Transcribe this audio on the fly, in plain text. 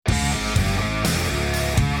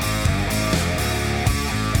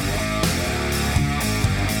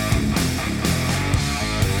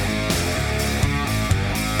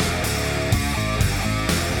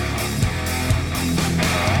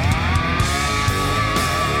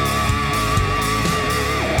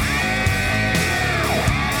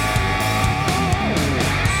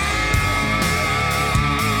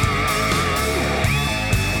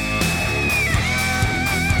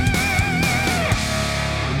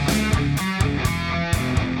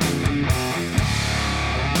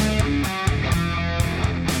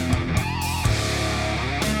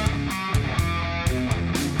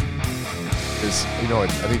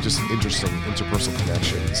I think just interesting interpersonal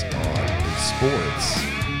connections in sports,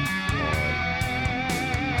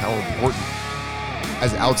 how important,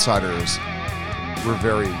 as outsiders, we're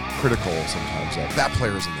very critical sometimes of that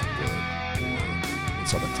player isn't that good. Or in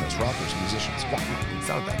some tennis rockers, musicians, it's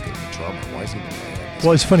not that good of a drummer. Why is he playing?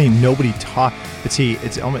 Well, it's funny. Nobody talk. But see,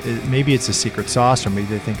 maybe it's a secret sauce, or maybe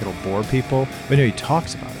they think it'll bore people. But nobody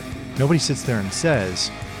talks about it. Nobody sits there and says,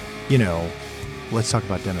 let's talk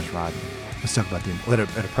about Dennis Rodman. Let's talk about at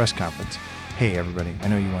a press conference. Hey, everybody, I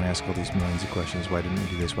know you want to ask all these millions of questions. Why didn't we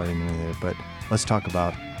do this? Why didn't we do that? But let's talk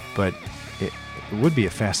about. But it would be a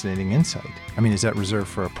fascinating insight. I mean, is that reserved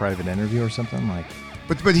for a private interview or something like?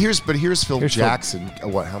 But here's Phil Jackson.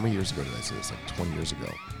 How many years ago did I say this? Like 20 years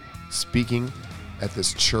ago, speaking at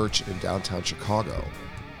this church in downtown Chicago,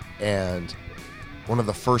 and one of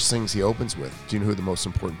the first things he opens with, do you know who the most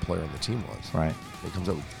important player on the team was? Right. He comes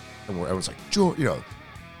up, and everyone's like,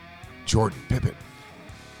 Jordan, Pippen,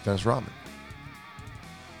 Dennis Rodman.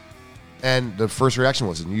 And the first reaction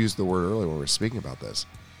was, and you used the word earlier when we were speaking about this,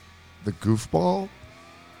 the goofball,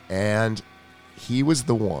 and he was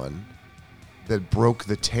the one that broke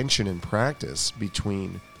the tension in practice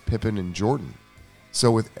between Pippen and Jordan.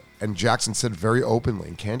 And Jackson said very openly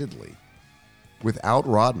and candidly, without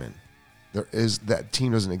Rodman, that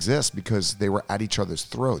team doesn't exist because they were at each other's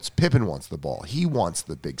throats. Pippen wants the ball. He wants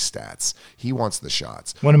the big stats. He wants the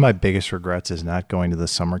shots. One of my biggest regrets is not going to the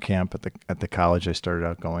summer camp at the college I started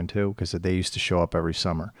out going to, because they used to show up every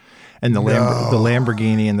summer, and the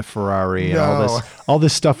Lamborghini and the Ferrari and all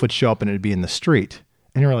this stuff would show up, and it'd be in the street,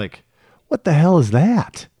 and you're like, what the hell is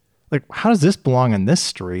that? Like, how does this belong on this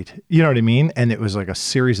street? You know what I mean? And it was like a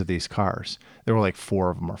series of these cars. There were like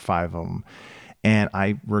 4 of them or 5 of them. And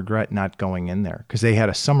I regret not going in there because they had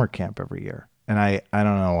a summer camp every year. And I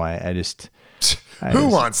don't know why. Who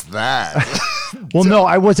wants that? Well, no,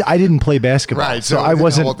 I didn't play basketball. Right. So I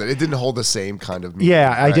wasn't. It didn't hold the same kind of meaning. Yeah,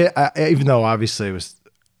 right? I did. Even though obviously it was,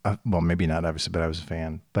 well, maybe not obviously, but I was a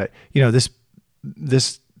fan. But,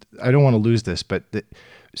 this, I don't want to lose this, but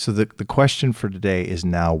so the question for today is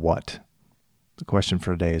now what? The question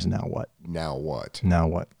for today is now what? Now what? Now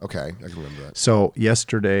what? Okay, I can remember that. So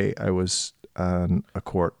yesterday I was on a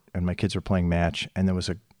court and my kids were playing match, and there was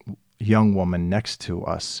a young woman next to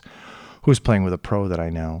us who was playing with a pro that I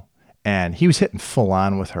know, and he was hitting full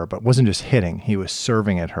on with her, but wasn't just hitting, he was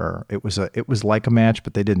serving at her. It was like a match,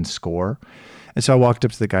 but they didn't score. And so I walked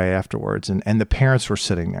up to the guy afterwards, and the parents were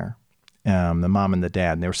sitting there, the mom and the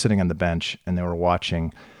dad, and they were sitting on the bench and they were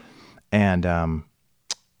watching. And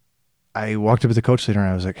I walked up to the coach later and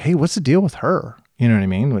I was like, hey, what's the deal with her? You know what I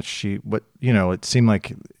mean? It seemed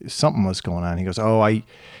like something was going on. He goes,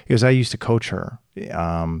 I used to coach her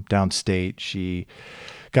downstate. She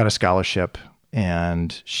got a scholarship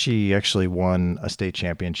and she actually won a state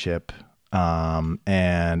championship. And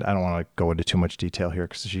I don't want to go into too much detail here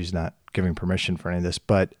because she's not giving permission for any of this,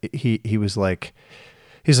 but he was like,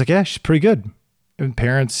 yeah, she's pretty good. And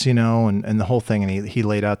parents, and the whole thing. And he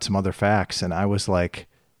laid out some other facts, and I was like,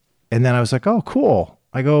 and then I was like, oh, cool.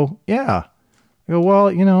 I go, yeah. I go,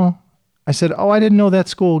 well, I said, I didn't know that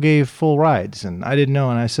school gave full rides, and I didn't know.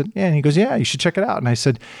 And I said, yeah. And he goes, yeah, you should check it out. And I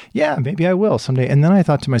said, yeah, maybe I will someday. And then I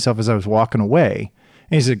thought to myself as I was walking away,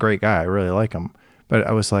 and he's a great guy, I really like him, but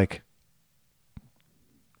I was like,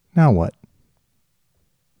 now what?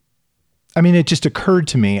 I mean, it just occurred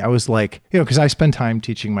to me. I was like, because I spend time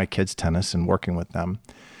teaching my kids tennis and working with them.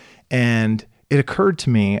 And it occurred to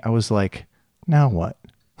me, I was like, now what?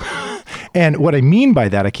 And what I mean by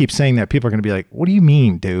that, I keep saying that people are going to be like, what do you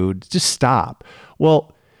mean, dude? Just stop.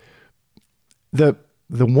 Well, the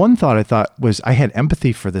one thought I thought was I had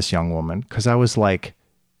empathy for this young woman because I was like,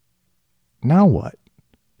 now what?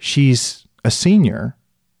 She's a senior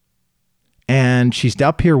and she's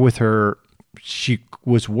up here with her. She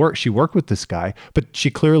worked with this guy, but she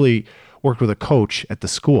clearly worked with a coach at the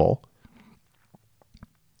school.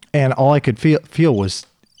 And all I could feel was,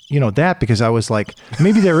 that, because I was like,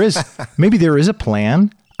 maybe there is a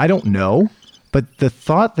plan. I don't know. But the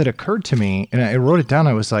thought that occurred to me, and I wrote it down,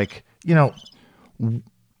 I was like,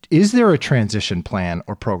 is there a transition plan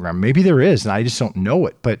or program? Maybe there is, and I just don't know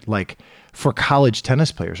it. But like for college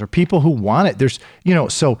tennis players or people who want it, there's,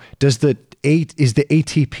 so is the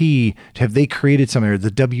ATP, have they created something, or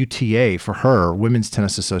the WTA for her, Women's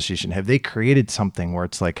Tennis Association, have they created something where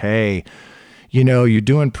it's like, hey, you're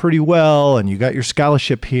doing pretty well and you got your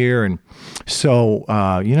scholarship here. And so,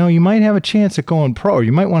 you might have a chance at going pro, or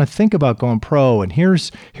you might want to think about going pro. And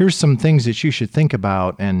here's some things that you should think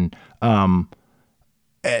about. And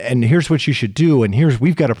here's what you should do. And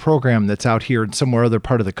we've got a program that's out here in somewhere other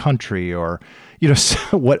part of the country, or,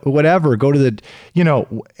 whatever, go to the,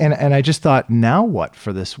 and I just thought, now what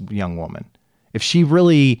for this young woman? If she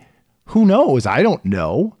really, who knows? I don't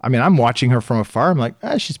know. I mean, I'm watching her from afar. I'm like,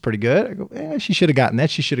 she's pretty good. I go, she should have gotten that.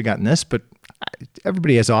 She should have gotten this, but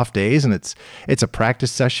everybody has off days, and it's a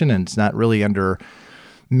practice session, and it's not really under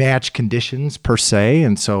match conditions per se.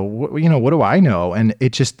 And so, what do I know? And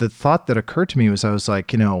it just, the thought that occurred to me was, I was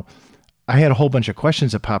like, I had a whole bunch of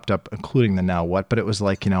questions that popped up, including the now what, but it was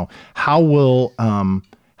like, how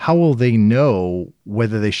will they know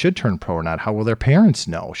whether they should turn pro or not? How will their parents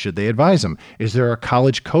know? Should they advise them? Is there a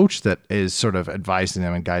college coach that is sort of advising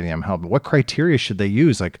them and guiding them, helping? What criteria should they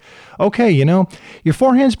use? Like, okay, your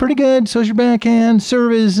forehand's pretty good, so's your backhand.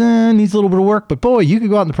 Service needs a little bit of work, but boy, you could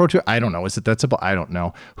go out in the pro tour. I don't know. I don't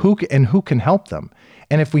know. Who can help them?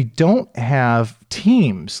 And if we don't have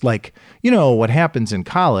teams, like, what happens in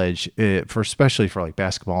college, especially for like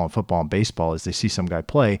basketball and football and baseball, is they see some guy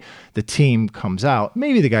play, the team comes out,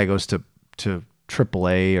 maybe the guy goes to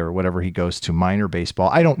AAA or whatever he goes to, minor baseball.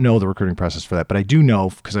 I don't know the recruiting process for that, but I do know,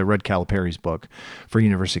 because I read Calipari's book for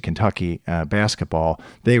University of Kentucky basketball,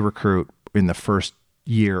 they recruit in the first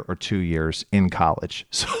year or 2 years in college.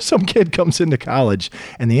 So some kid comes into college,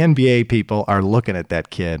 and the NBA people are looking at that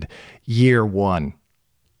kid year one.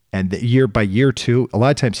 And by year two, a lot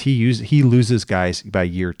of times he loses guys by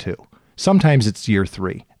year two. Sometimes it's year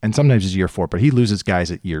three, and sometimes it's year four, but he loses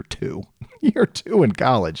guys at year two in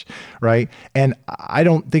college, right? And I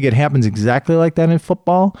don't think it happens exactly like that in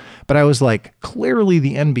football, but I was like, clearly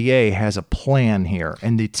the NBA has a plan here,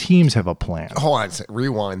 and the teams have a plan. Hold on,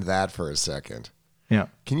 rewind that for a second. Yeah.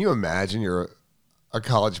 Can you imagine you're a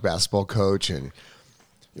college basketball coach, and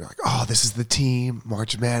you're like, oh, this is the team,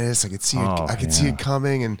 March Madness. I could see it. See it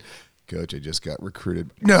coming. And coach, I just got recruited.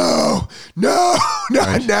 No,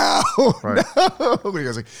 not now. Right. No. But he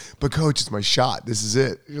goes like, but coach, it's my shot. This is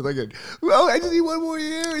it. You're like, well, I just need one more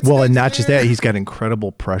year. And not just that, he's got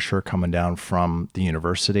incredible pressure coming down from the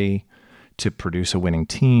university to produce a winning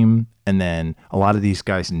team. And then a lot of these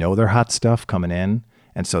guys know their hot stuff coming in.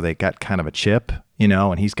 And so they got kind of a chip,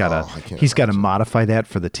 and he's got to modify that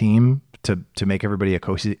for the team to make everybody a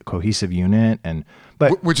cohesive unit.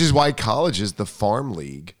 But which is why college is the farm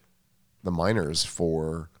league, the minors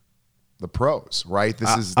for the pros, right?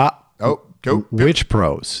 This is go. Which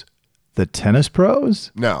pros? The tennis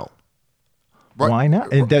pros? No. Right. Why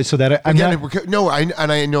not? And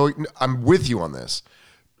I know I'm with you on this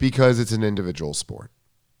because it's an individual sport.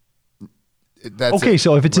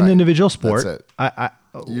 So if it's an individual sport,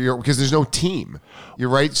 because there's no team. You're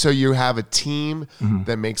right. So you have a team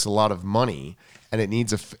that makes a lot of money, and it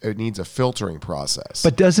needs a filtering process.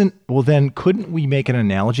 But then couldn't we make an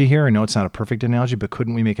analogy here? I know it's not a perfect analogy, but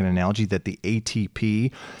couldn't we make an analogy that the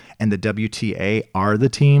ATP and the WTA are the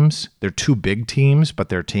teams? They're two big teams, but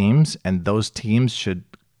they're teams, and those teams should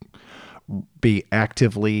be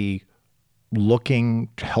actively looking,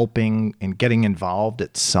 helping, and getting involved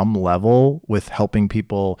at some level with helping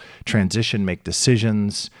people transition, make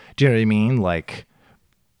decisions. Do you know what I mean? Like,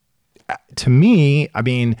 to me, I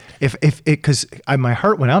mean, because my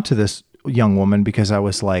heart went out to this young woman, because I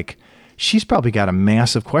was like, she's probably got a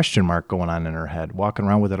massive question mark going on in her head, walking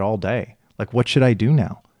around with it all day. Like, what should I do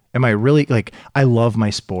now? Am I really, like, I love my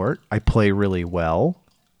sport. I play really well.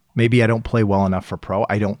 Maybe I don't play well enough for pro.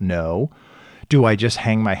 I don't know. Do I just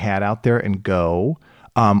hang my hat out there and go?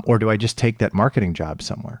 Or do I just take that marketing job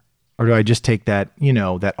somewhere? Or do I just take that,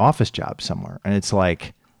 that office job somewhere? And it's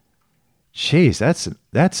like, geez, that's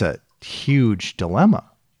a huge dilemma.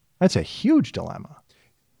 That's a huge dilemma.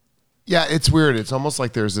 Yeah, it's weird. It's almost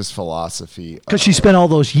like there's this philosophy. Because she spent all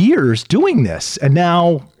those years doing this, and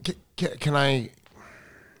now... Can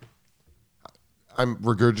I'm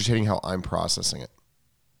regurgitating how I'm processing it.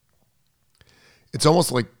 It's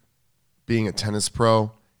almost like being a tennis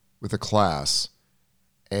pro with a class,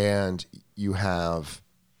 and you have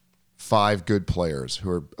 5 good players who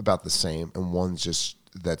are about the same, and one's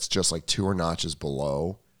that's just like 2 or notches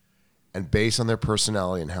below. And based on their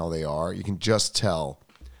personality and how they are, you can just tell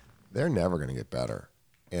they're never going to get better,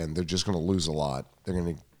 and they're just going to lose a lot.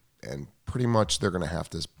 And pretty much they're going to have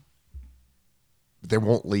to. They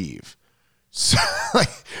won't leave, so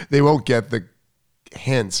they won't get the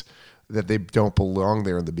hints that they don't belong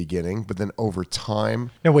there in the beginning, but then over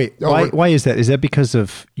time. No, wait. Why is that? Is that because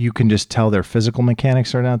of you can just tell their physical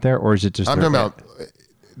mechanics are not there, or is it just? I'm talking about.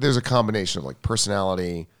 There's a combination of like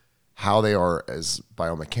personality, how they are as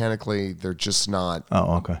biomechanically. They're just not.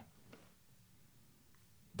 Oh, okay.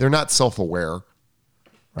 They're not self-aware,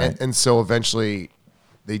 right. and so eventually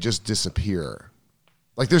they just disappear.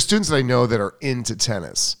 Like there's students that I know that are into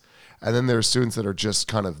tennis, and then there are students that are just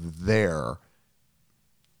kind of there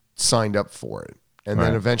signed up for it. And then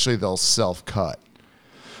Right. eventually they'll self-cut.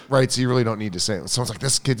 Right? So you really don't need to say it. Someone's like,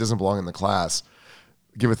 this kid doesn't belong in the class.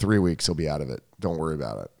 Give it 3 weeks, he'll be out of it. Don't worry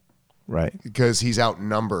about it. Right. Because he's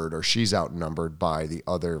outnumbered or she's outnumbered by the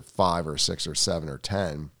other 5 or 6 or 7 or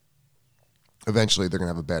 10. Eventually they're going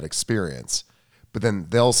to have a bad experience. But then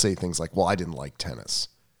they'll say things like, well, I didn't like tennis.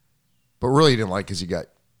 But really you didn't like because you got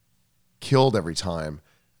killed every time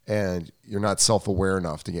and you're not self-aware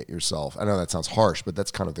enough to get yourself. I know that sounds harsh, but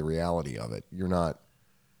that's kind of the reality of it. You're not.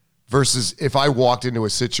 Versus if I walked into a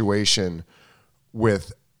situation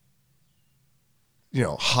with,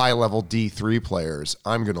 high-level D3 players,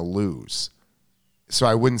 I'm going to lose. So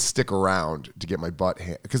I wouldn't stick around to get my butt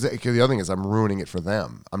handed. Because the other thing is I'm ruining it for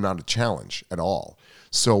them. I'm not a challenge at all.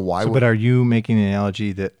 So why would... But are you making the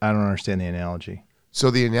analogy that... I don't understand the analogy. So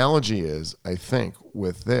the analogy is, I think,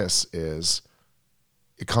 with this is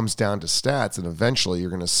it comes down to stats, and eventually you're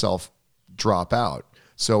going to self-drop out.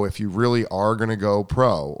 So if you really are going to go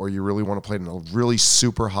pro or you really want to play at a really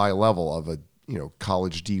super high level of a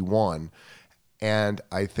college D1, and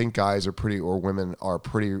I think guys are pretty, or women are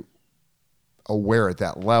pretty aware at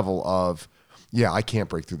that level of, yeah, I can't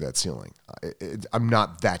break through that ceiling. I'm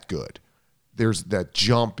not that good. There's that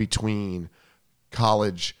jump between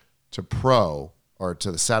college to pro or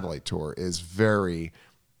to the satellite tour is very,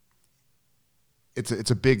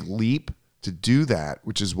 it's a big leap to do that,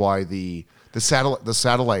 which is why the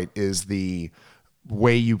satellite is the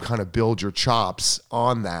way you kind of build your chops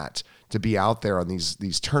on that to be out there on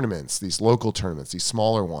these tournaments, these local tournaments, these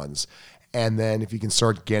smaller ones. And then if you can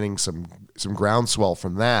start getting some groundswell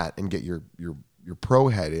from that and get your pro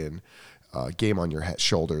head in, game on your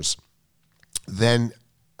shoulders, then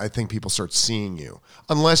I think people start seeing you.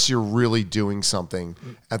 Unless you're really doing something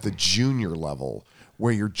at the junior level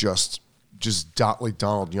where you're just like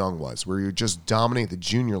Donald Young was, where you're just dominating at the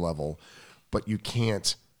junior level, but you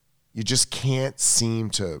just can't seem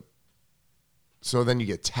to. So then you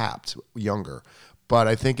get tapped younger. But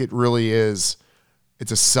I think it really is,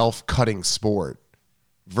 it's a self-cutting sport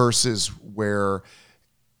versus where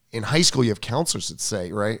in high school you have counselors that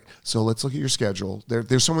say, right, so let's look at your schedule.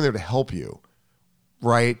 There's someone there to help you,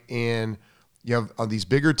 right? And you have on these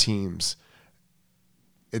bigger teams,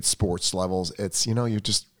 it's sports levels. It's, you're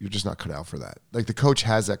just not cut out for that. Like the coach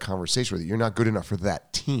has that conversation with you. You're not good enough for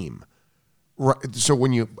that team. Right. So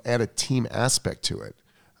when you add a team aspect to it,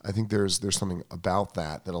 I think there's something about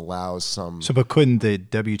that allows some. So, but couldn't the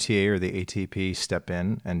WTA or the ATP step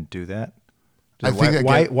in and do that?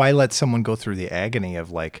 Why let someone go through the agony of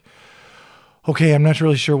like, okay, I'm not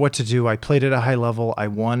really sure what to do. I played at a high level. I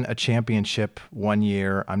won a championship 1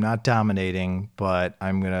 year. I'm not dominating, but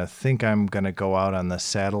I'm going to go out on the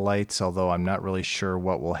satellites, although I'm not really sure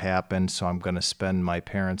what will happen. So I'm going to spend my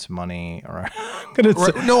parents' money. Or I'm going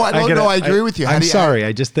to. No, I agree with you. I'm sorry.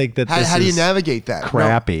 I just think that how do you navigate that?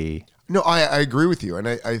 Crappy. No, I agree with you. And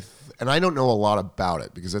I don't know a lot about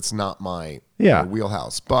it because it's not my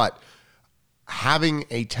wheelhouse. But having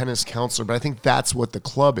a tennis counselor, but I think that's what the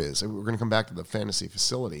club is. And we're going to come back to the fantasy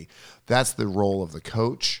facility. That's the role of the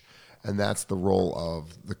coach, and that's the role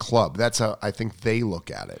of the club. That's how I think they look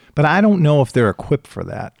at it. But I don't know if they're equipped for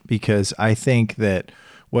that, because I think that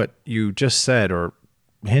what you just said or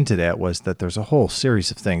hinted at was that there's a whole series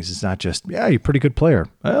of things. It's not just, yeah, you're a pretty good player.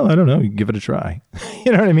 Well, I don't know. You can give it a try.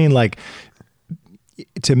 You know what I mean? Like,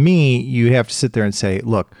 to me, you have to sit there and say,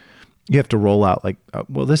 look, you have to roll out like,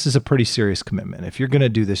 well, this is a pretty serious commitment. If you're going to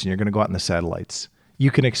do this and you're going to go out in the satellites,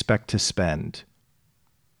 you can expect to spend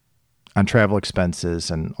on travel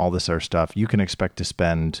expenses and all this other stuff. You can expect to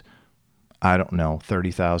spend, I don't know,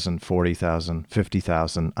 $30,000, $40,000,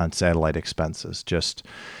 $50,000 on satellite expenses, just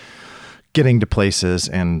getting to places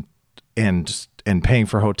and paying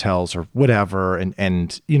for hotels or whatever.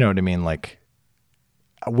 And you know what I mean? Like,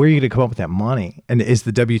 where are you going to come up with that money? And is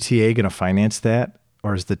the WTA going to finance that?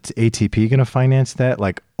 Or is the ATP going to finance that?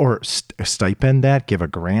 Like, or stipend that, give a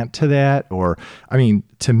grant to that? Or, I mean,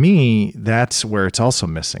 to me, that's where it's also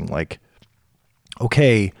missing. Like,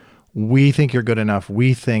 okay, we think you're good enough.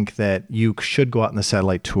 We think that you should go out on the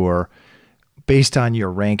satellite tour based on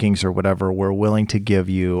your rankings or whatever. We're willing to give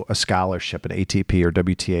you a scholarship, an ATP or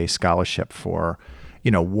WTA scholarship for,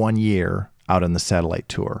 1 year out on the satellite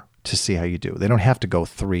tour to see how you do. They don't have to go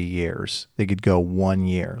 3 years. They could go 1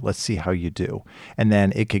 year. Let's see how you do. And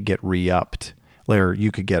then it could get re-upped. Later,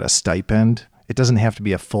 you could get a stipend. It doesn't have to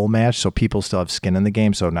be a full match, so people still have skin in the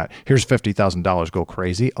game. So not, here's $50,000, go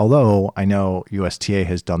crazy. Although I know USTA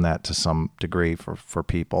has done that to some degree for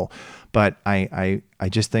people. But I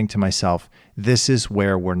just think to myself, this is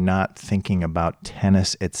where we're not thinking about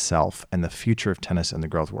tennis itself and the future of tennis and the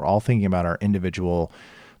growth. We're all thinking about our individual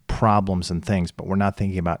problems and things, but we're not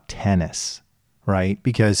thinking about tennis, right?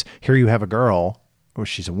 Because here you have a girl, or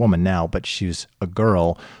she's a woman now, but she's a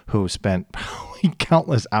girl who spent probably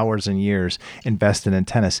countless hours and years invested in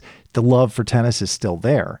tennis. The love for tennis is still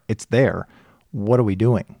there. It's there. What are we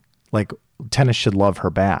doing? Like, tennis should love her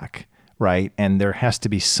back, right? And there has to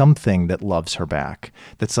be something that loves her back.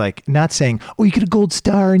 That's like, not saying, oh, you get a gold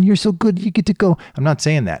star and you're so good, you get to go. I'm not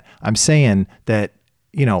saying that. I'm saying that,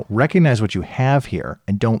 recognize what you have here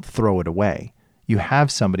and don't throw it away. You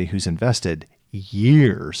have somebody who's invested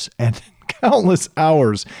years and countless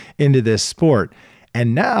hours into this sport.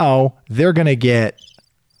 And now they're going to get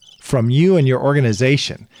from you and your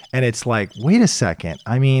organization. And it's like, wait a second.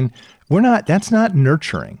 I mean, that's not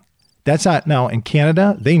nurturing. That's not, now in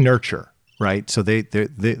Canada, they nurture, right? So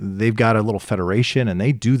they've got a little federation and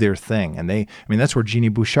they do their thing. And that's where Jeannie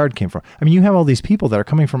Bouchard came from. I mean, you have all these people that are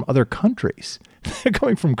coming from other countries. They're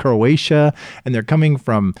coming from Croatia and they're coming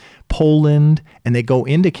from Poland, and they go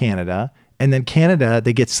into Canada. And then Canada,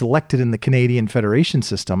 they get selected in the Canadian Federation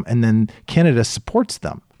system, and then Canada supports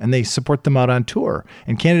them, and they support them out on tour.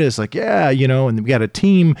 And Canada's like, yeah, and we got a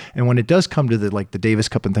team. And when it does come to the Davis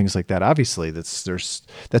Cup and things like that, obviously that's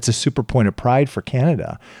a super point of pride for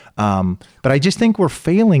Canada. But I just think we're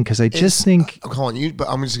failing because I just think I'm calling you, but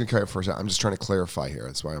I'm just going to cut it for a second. I'm just trying to clarify here.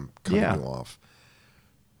 That's why I'm cutting you off.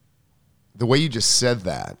 The way you just said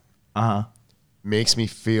that. Makes me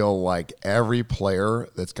feel like every player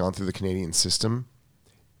that's gone through the Canadian system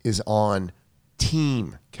is on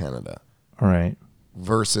Team Canada. All right.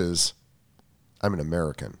 Versus I'm an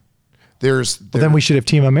American. Then we should have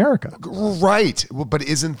Team America. Right. Well, but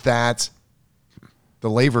isn't that the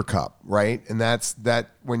Laver Cup, right? And that's that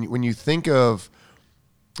when you think of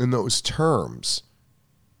in those terms,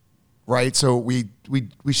 right? So we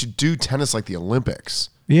should do tennis like the Olympics.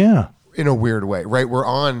 Yeah. In a weird way, right? We're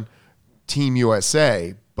on Team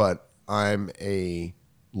USA, but I'm a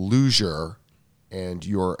loser and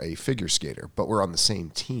you're a figure skater, but we're on the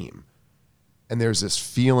same team. And there's this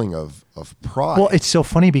feeling of pride. Well, it's so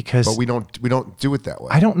funny because but we don't do it that way.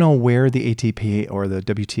 I don't know where the ATP or the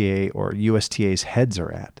WTA or USTA's heads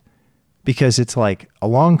are at, because it's like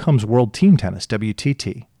along comes World Team Tennis,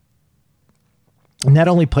 WTT. And that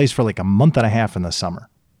only plays for like a month and a half in the summer.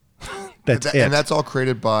 And that's all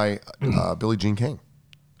created by Billie Jean King.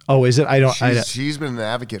 Oh, is it? She's been an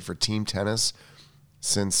advocate for team tennis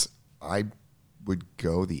since I would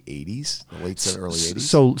go the 80s, the late early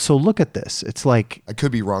 80s. So look at this. It's like, I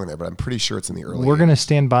could be wrong there, but I'm pretty sure it's in the early 80s. We're going to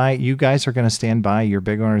stand by. You guys are going to stand by. Your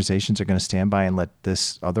big organizations are going to stand by and let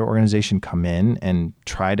this other organization come in and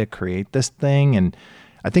try to create this thing. And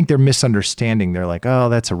I think they're misunderstanding. They're like, oh,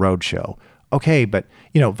 that's a road show. Okay, but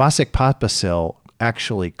Vasek Pospisil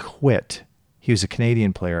actually quit. He was a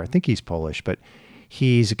Canadian player. I think he's Polish, but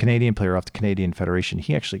he's a Canadian player off the Canadian Federation.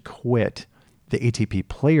 He actually quit the ATP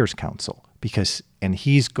Players Council and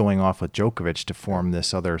he's going off with Djokovic to form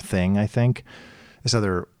this other thing, I think, this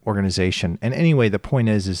other organization. And anyway, the point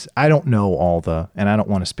is I don't know and I don't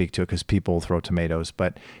want to speak to it because people throw tomatoes,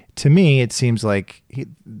 but to me, it seems like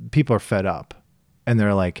people are fed up and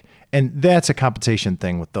they're like, and that's a compensation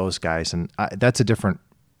thing with those guys. And that's a different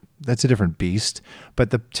beast.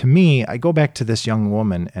 But to me, I go back to this young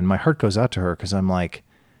woman and my heart goes out to her because I'm like,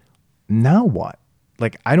 now what?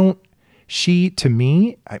 Like, to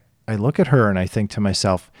me, I look at her and I think to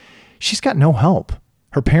myself, she's got no help.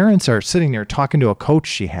 Her parents are sitting there talking to a coach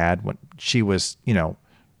she had when she was,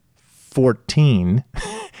 14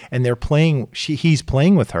 and they're playing, he's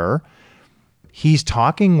playing with her. He's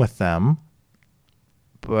talking with them.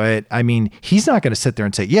 But I mean, he's not going to sit there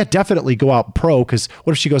and say, yeah, definitely go out pro. Because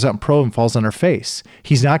what if she goes out in pro and falls on her face?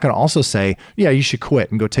 He's not going to also say, yeah, you should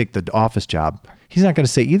quit and go take the office job. He's not going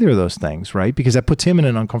to say either of those things, right? Because that puts him in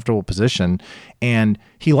an uncomfortable position and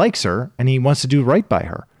he likes her and he wants to do right by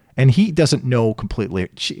her. And he doesn't know completely.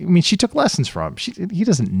 She took lessons from him. He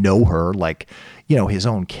doesn't know her like, his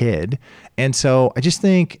own kid. And so I just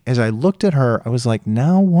think as I looked at her, I was like,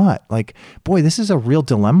 now what? Like, boy, this is a real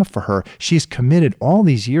dilemma for her. She's committed all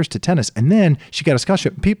these years to tennis. And then she got a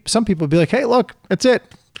scholarship. Some people would be like, hey, look, that's it.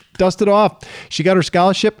 Dust it off. She got her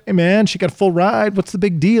scholarship. Hey, man, she got a full ride. What's the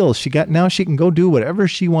big deal? Now she can go do whatever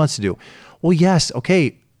she wants to do. Well, yes.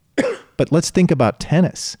 Okay. But let's think about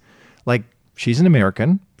tennis. Like, she's an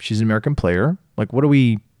American player. Like, what are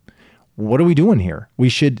we doing here?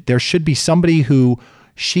 There should be somebody who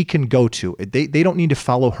she can go to. They don't need to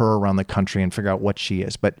follow her around the country and figure out what she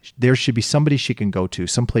is, but there should be somebody she can go to,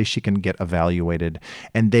 someplace she can get evaluated,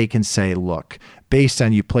 and they can say, look, based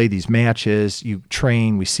on you play these matches, you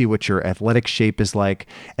train, we see what your athletic shape is like,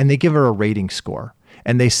 and they give her a rating score.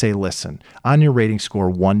 and they say, listen, on your rating score,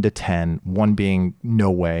 1 to 10, 1 being no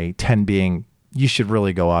way, 10 being you should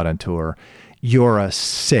really go out on tour, you're a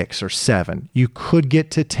 6 or 7. You could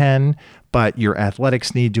get to 10, but your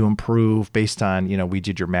athletics need to improve based on, we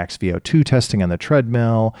did your max VO2 testing on the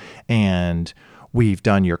treadmill, and we've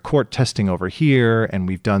done your court testing over here, and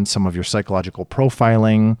we've done some of your psychological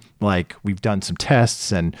profiling. Like, we've done some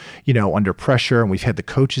tests and, under pressure, and we've had the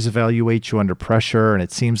coaches evaluate you under pressure. And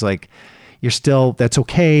it seems like you're still, that's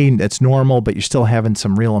okay, that's normal, but you're still having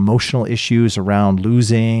some real emotional issues around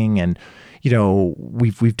losing. And,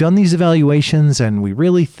 we've done these evaluations, and we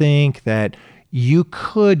really think that you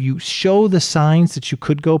show the signs that you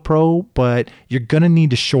could go pro, but you're going to need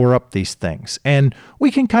to shore up these things. And we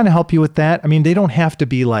can kind of help you with that. I mean, they don't have to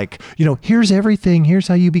be like, here's everything, here's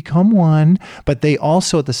how you become one. But they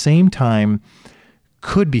also at the same time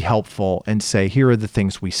could be helpful and say, here are the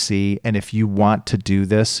things we see. And if you want to do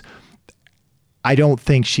this, I don't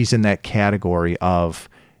think she's in that category of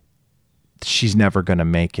she's never going to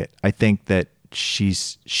make it. I think that she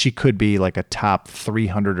could be like a top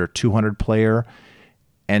 300 or 200 player.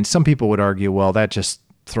 And some people would argue, well, that just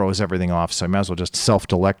throws everything off. So I might as well just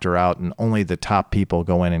self-delect her out and only the top people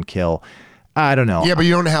go in and kill. I don't know. Yeah, but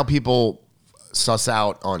you don't know how people suss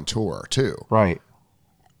out on tour too. Right.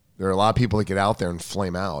 There are a lot of people that get out there and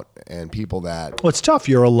flame out, and people that. Well, it's tough.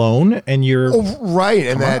 You're alone, and you're right,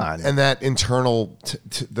 and that internal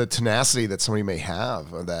the tenacity that somebody may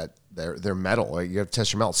have, or that their metal. Like, you have to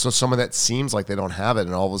test your metal. So someone that seems like they don't have it,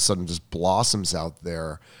 and all of a sudden just blossoms out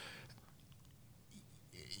there.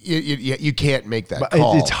 You can't make that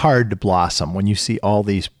call. It's hard to blossom when you see all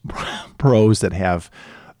these pros that have.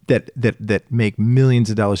 That make millions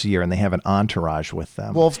of dollars a year, and they have an entourage with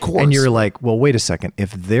them. Well, of course. And you're like, well, wait a second.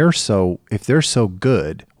 If they're so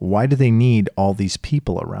good, why do they need all these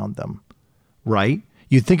people around them? Right?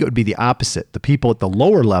 You'd think it would be the opposite. The people at the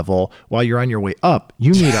lower level, while you're on your way up,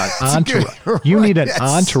 you need an entourage. You need an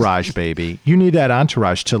entourage, baby. You need that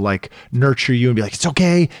entourage to like nurture you and be like, it's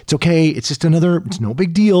okay. It's just it's no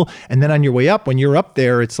big deal. And then on your way up, when you're up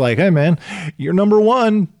there, it's like, hey man, you're number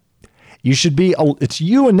one. You should be, it's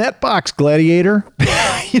you in that box, gladiator.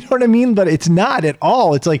 You know what I mean? But it's not at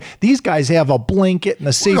all. It's like these guys have a blanket and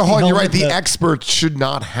a safety helmet. You're right. The expert should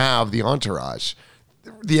not have the entourage.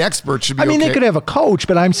 The expert should be they could have a coach,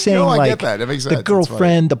 but I'm saying I get that. It makes sense. The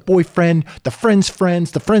girlfriend, the boyfriend, the friend's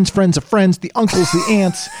friends, the friend's friends of friends, the uncles, the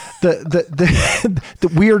aunts,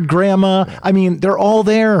 the weird grandma. I mean, they're all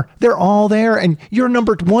there. They're all there. And you're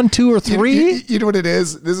number 1, 2, or 3. You know what it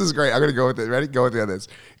is? This is great. I'm going to go with it. Ready? Go with me on this.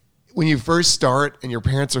 When you first start and your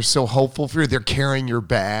parents are so hopeful for you, they're carrying your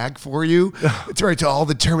bag for you. It's right to all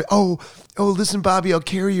the term. Oh, listen, Bobby, I'll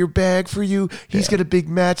carry your bag for you. He's got a big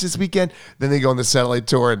match this weekend. Then they go on the satellite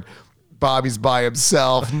tour, and Bobby's by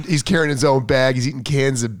himself. He's carrying his own bag. He's eating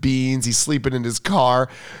cans of beans. He's sleeping in his car.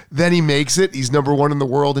 Then he makes it. He's number 1 in the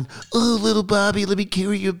world. And, little Bobby, let me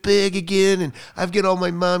carry your bag again. And I've got all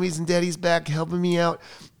my mommies and daddies back helping me out.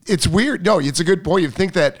 It's weird. No, it's a good point. You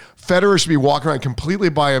think that Federer should be walking around completely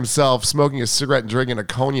by himself, smoking a cigarette and drinking a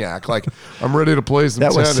cognac. Like, I'm ready to play some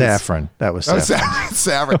tennis. That was Saffron.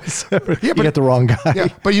 Saffron. Yeah, you got the wrong guy. Yeah,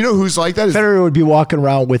 but you know who's like that? Federer would be walking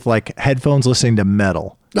around with like headphones listening to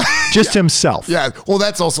metal. Just himself. Yeah. Well,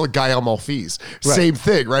 that's also Gael Monfils. Right. Same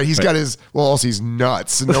thing, right? He's got his, also he's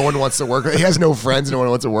nuts. No one wants to work with him. He has no friends. No one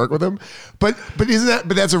wants to work with him. But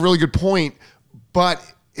that's a really good point. But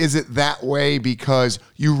is it that way because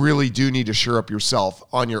you really do need to shore up yourself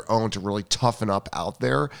on your own to really toughen up out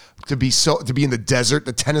there, to be in the desert,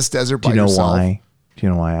 the tennis desert by yourself? Why? Do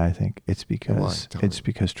you know why I think? It's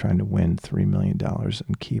because trying to win $3 million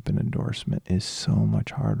and keep an endorsement is so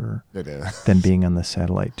much harder than being on the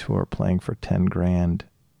satellite tour playing for 10 grand.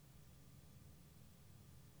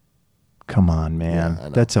 Come on, man. Yeah,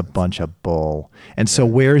 that's a bunch of bull. And so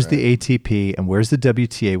where's the ATP and where's the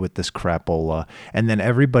WTA with this crapola? And then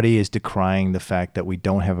everybody is decrying the fact that we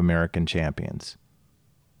don't have American champions.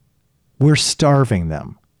 We're starving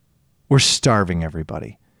them. We're starving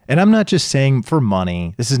everybody. And I'm not just saying for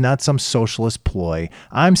money. This is not some socialist ploy.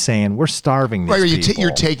 I'm saying we're starving these people.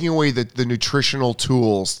 You're taking away the nutritional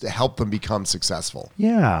tools to help them become successful.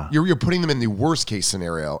 Yeah. You're putting them in the worst case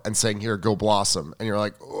scenario and saying, here, go blossom. And you're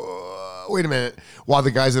like, wait a minute. While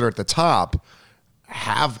the guys that are at the top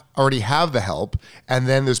already have the help, and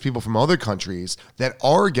then there's people from other countries that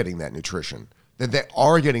are getting that nutrition, that they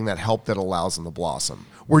are getting that help that allows them to blossom.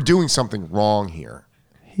 We're doing something wrong here.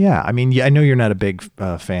 Yeah, I mean, I know you're not a big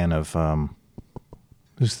fan of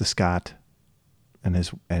who's the Scott and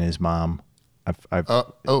his mom. I've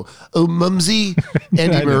Mumsy,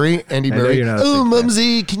 Andy Murray. Oh,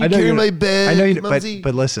 Mumsy, can you carry my bed? I know you, Mumsy?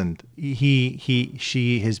 but listen,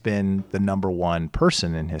 she has been the number one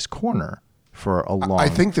person in his corner for a long. I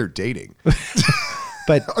think they're dating,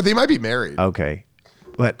 but they might be married. Okay,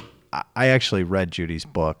 but I actually read Judy's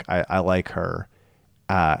book. I like her.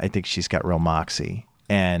 I think she's got real moxie,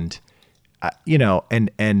 and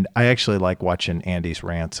and I actually like watching Andy's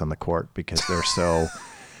rants on the court because they're so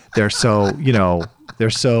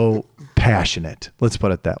passionate. Let's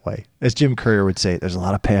put it that way. As Jim Courier would say, there's a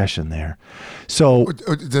lot of passion there. So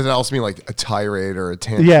does it also mean like a tirade or a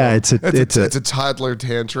tantrum? Yeah, it's a toddler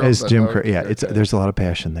tantrum. As Jim Courier, there's a lot of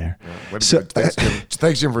passion there. Yeah, so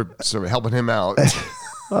thanks, Jim, for sort of helping him out.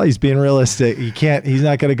 Well, he's being realistic. He's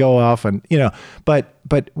not going to go off and, but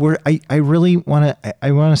I really want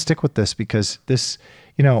to stick with this because this,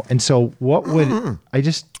 and so what would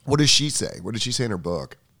what does she say? What did she say in her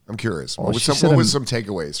book? I'm curious. Well, what was some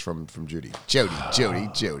takeaways from Judy?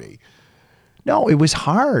 Jody. No, it was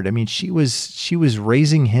hard. I mean, she was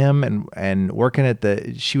raising him and working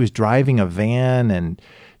she was driving a van and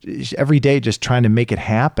every day just trying to make it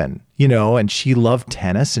happen, and she loved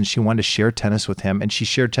tennis and she wanted to share tennis with him, and she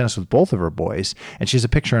shared tennis with both of her boys, and she has a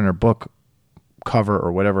picture in her book cover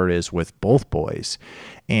or whatever it is with both boys.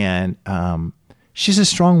 And she's a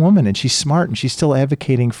strong woman and she's smart, and she's still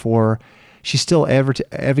advocating for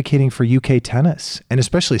UK tennis, and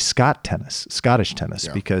especially Scottish tennis,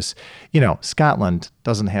 because, Scotland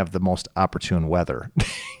doesn't have the most opportune weather.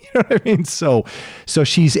 You know what I mean? So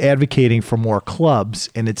she's advocating for more clubs,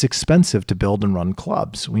 and it's expensive to build and run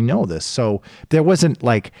clubs. We know this. So there wasn't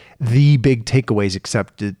like the big takeaways,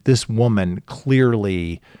 except that this woman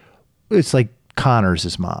clearly, it's like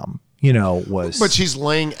Connor's mom, was. But she's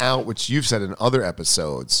laying out, which you've said in other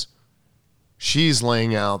episodes, she's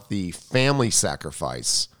laying out the family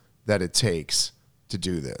sacrifice that it takes to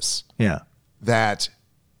do this. Yeah. That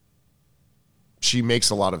she makes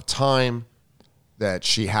a lot of time, that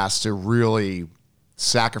she has to really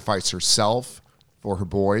sacrifice herself for her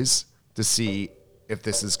boys to see if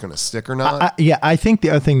this is going to stick or not. I think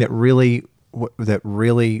the other thing that really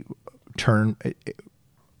turned,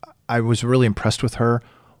 I was really impressed with her,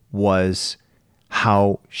 was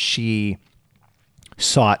how she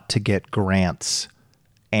sought to get grants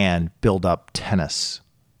and build up tennis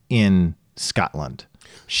in Scotland.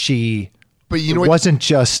 Wasn't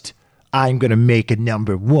just, I'm going to make a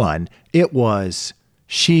number one. It was,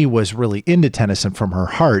 she was really into tennis, and from her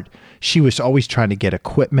heart, she was always trying to get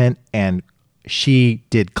equipment, and she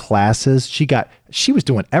did classes. She was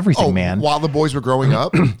doing everything, man. While the boys were growing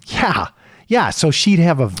up? Yeah. So she'd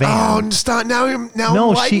have a van. Oh, stop. Now I'm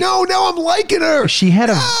liking her. She had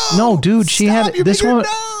this woman.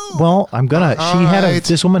 Well,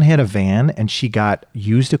 this woman had a van, and she got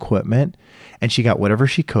used equipment, and she got whatever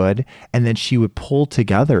she could. And then she would pull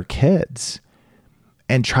together kids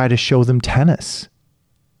and try to show them tennis.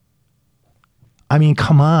 I mean,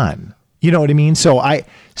 come on. You know what I mean?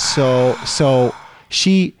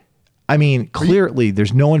 Clearly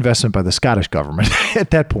there's no investment by the Scottish government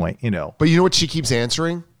at that point, But you know what she keeps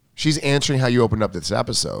answering? She's answering how you opened up this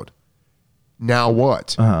episode. Now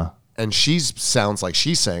what? Uh-huh. And sounds like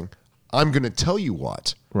she's saying, I'm going to tell you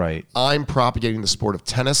what. Right. I'm propagating the sport of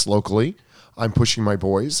tennis locally. I'm pushing my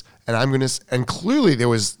boys, and and clearly there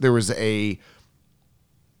was a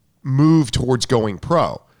move towards going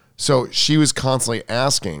pro. So she was constantly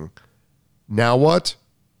asking, now what?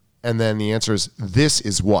 And then the answer is, this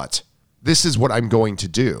is what? This is what I'm going to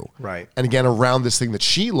do. Right. And again, around this thing that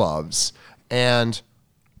she loves, and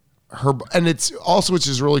it's also, which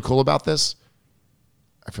is really cool about this,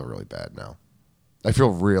 I feel really bad now. I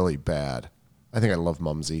feel really bad. I think I love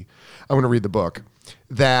Mumsy. I'm going to read the book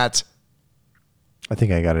that. I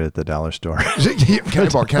think I got it at the dollar store. Can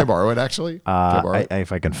I borrow it, actually?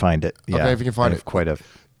 If I can find it. Yeah. Okay, if you can find it. Quite a.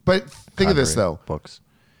 But think of this, though. Books.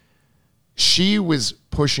 She was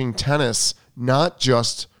pushing tennis not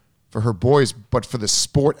just for her boys, but for the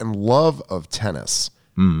sport and love of tennis.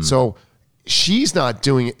 Mm. So she's not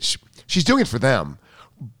doing it. She's doing it for them.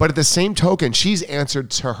 But at the same token, she's answered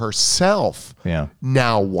to herself. Yeah.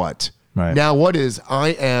 Now what? Right. Now what is, I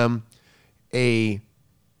am a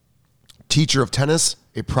teacher of tennis,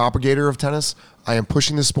 a propagator of tennis. I am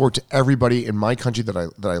pushing this sport to everybody in my country that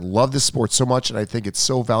I love this sport so much, and I think it's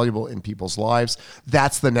so valuable in people's lives.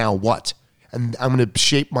 That's the now what. And I'm going to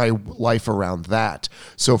shape my life around that.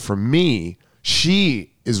 So for me,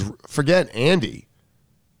 she is, forget Andy.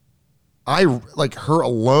 I like her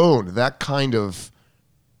alone, that kind of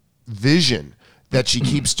vision that she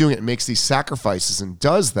keeps doing it, makes these sacrifices and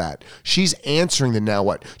does that. She's answering the now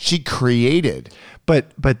what. She created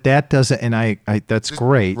But that doesn't, and I that's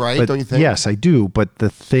great, right? But don't you think? Yes, I do. But the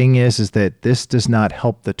thing is that this does not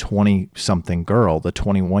help the 20-something girl, the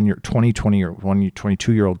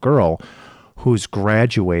 22-year-old girl who's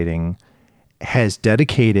graduating, has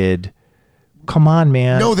dedicated. Come on,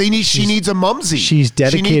 man. No, she needs a mumsy. She's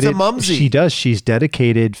dedicated. She needs a mumsy. She does. She's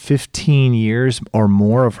dedicated 15 years or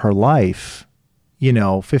more of her life.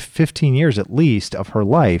 15 years at least of her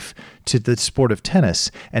life to the sport of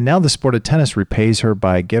tennis. And now the sport of tennis repays her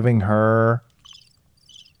by giving her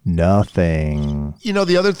nothing.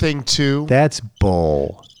 The other thing too. That's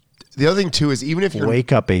bull. The other thing too is even if you're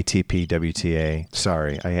wake up ATP WTA.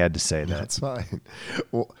 Sorry, I had to say that. That's fine.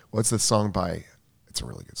 Well, what's the song by? It's a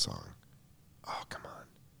really good song. Oh, come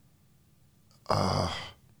on.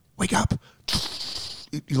 Wake up.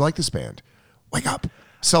 You like this band? Wake up.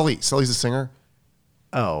 Sully's the singer.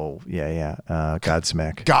 Oh, yeah.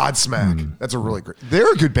 Godsmack. Godsmack. That's a really great.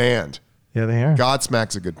 They're a good band. Yeah, they are.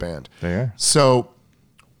 Godsmack's a good band. They are. So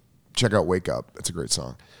check out Wake Up. It's a great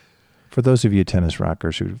song. For those of you tennis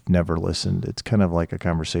rockers who've never listened, it's kind of like a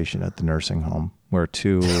conversation at the nursing home where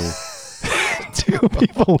two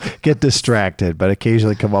people get distracted, but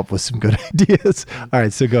occasionally come up with some good ideas. All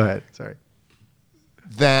right, so go ahead. Sorry.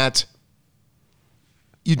 That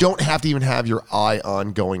you don't have to even have your eye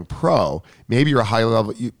on going pro. Maybe you're a high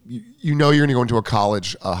level. You know you're going to go into a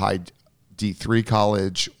college, a high D3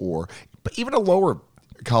 college, but even a lower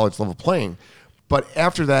college level playing. But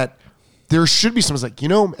after that, there should be someone's like,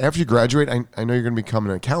 after you graduate, I know you're going to become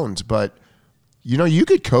an accountant, but you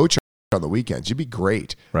could coach on the weekends. You'd be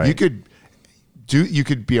great. Right. You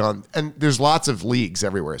could be on, and there's lots of leagues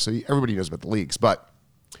everywhere, so everybody knows about the leagues, but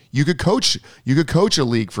you could coach a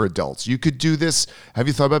league for adults. You could do this. Have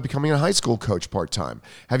you thought about becoming a high school coach part-time?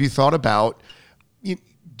 Have you thought about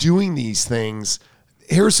doing these things?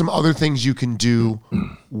 Here are some other things you can do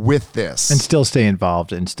with this. And still stay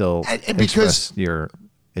involved and still and because, express your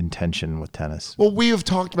intention with tennis. Well, we have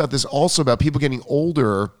talked about this also about people getting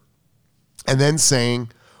older and then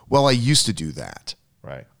saying, well, I used to do that.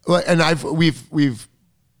 Right. And we've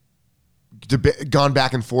gone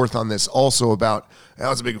back and forth on this also about, I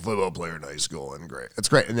was a big football player in high school and great. That's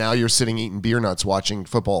great. And now you're sitting eating beer nuts watching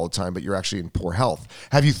football all the time, but you're actually in poor health.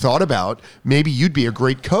 Have you thought about maybe you'd be a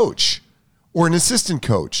great coach or an assistant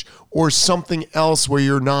coach or something else where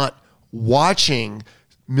you're not watching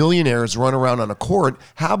millionaires run around on a court?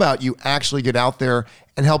 How about you actually get out there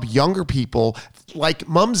and help younger people like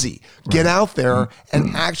Mumsy get out there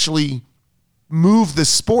and actually move the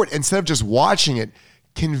sport instead of just watching it,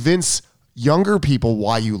 convince younger people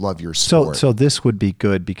why you love your sport. So this would be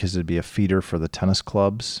good because it'd be a feeder for the tennis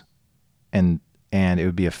clubs, and it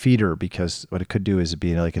would be a feeder because what it could do is it'd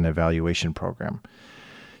be like an evaluation program.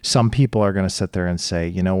 Some people are going to sit there and say,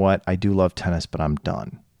 you know what, I do love tennis, but I'm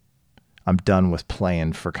done. I'm done with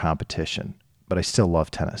playing for competition, but I still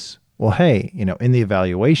love tennis. Well, hey, in the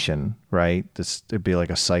evaluation, right, it'd be like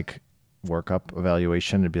a psych workup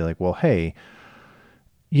evaluation. It'd be like, well, hey,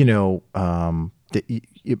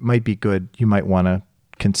 it might be good. You might want to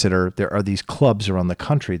consider there are these clubs around the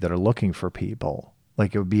country that are looking for people.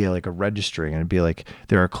 Like it would be like a registry, and it'd be like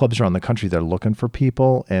there are clubs around the country that are looking for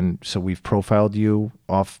people, and so we've profiled you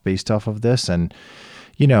based off of this, and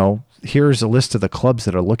here's a list of the clubs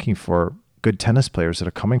that are looking for good tennis players that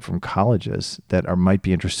are coming from colleges that might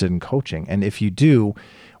be interested in coaching. And if you do,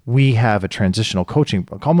 we have a transitional coaching,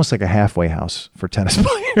 almost like a halfway house for tennis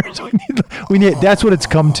players. we need. That's what it's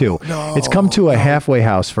come to. It's come to a halfway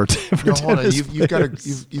house for tennis. Hold on.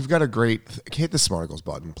 You've got a great. Hit the Smarticles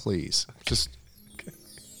button, please. Just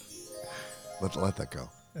let that go.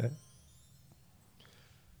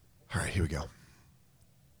 All right, here we go.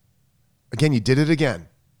 Again, you did it again.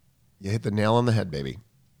 You hit the nail on the head, baby.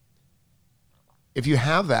 If you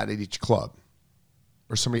have that at each club,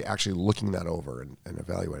 or somebody actually looking that over and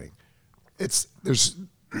evaluating,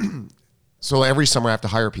 so every summer I have to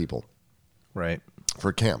hire people, right,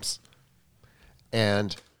 for camps,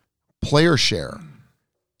 and player share.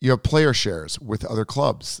 You have player shares with other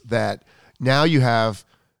clubs that now you have,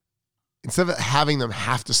 instead of having them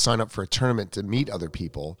have to sign up for a tournament to meet other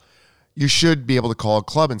people, you should be able to call a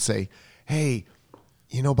club and say, hey,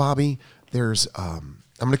 Bobby, there's, I'm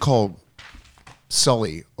going to call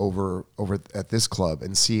Sully over at this club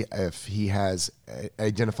and see if he has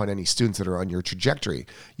identified any students that are on your trajectory.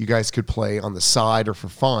 You guys could play on the side or for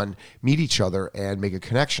fun, meet each other and make a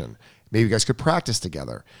connection. Maybe you guys could practice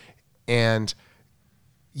together. And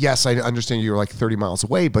yes, I understand you're like 30 miles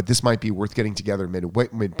away, but this might be worth getting together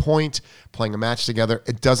midpoint, playing a match together.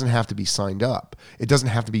 It doesn't have to be signed up. It doesn't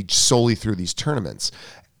have to be solely through these tournaments.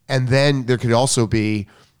 And then there could also be,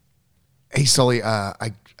 hey, Sully,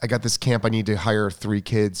 I I got this camp. I need to hire 3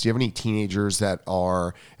 kids. Do you have any teenagers that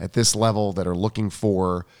are at this level that are looking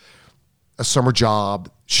for a summer job?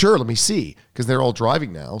 Sure, let me see, because they're all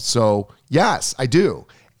driving now. So yes, I do.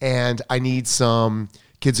 And I need some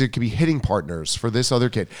kids that could be hitting partners for this other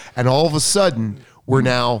kid. And all of a sudden, we're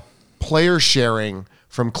now player sharing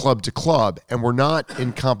from club to club, and we're not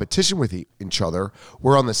in competition with each other.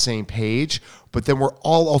 We're on the same page, but then we're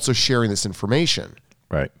all also sharing this information.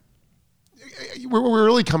 Right. We're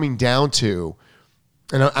really coming down to,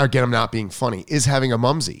 and again, I'm not being funny, is having a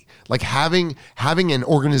mumsy. Like having an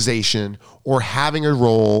organization or having a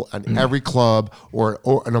role in every club or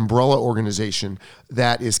an umbrella organization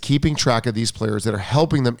that is keeping track of these players, that are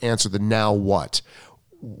helping them answer the now what.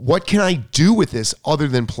 What can I do with this other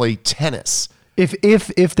than play tennis?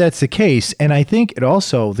 If that's the case, and I think it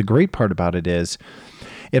also, the great part about it is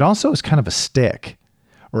kind of a stick.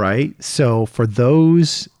 Right. So for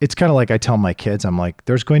those, it's kind of like I tell my kids, I'm like,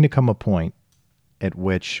 there's going to come a point at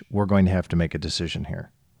which we're going to have to make a decision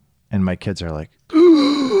here. And my kids are like,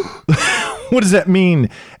 what does that mean?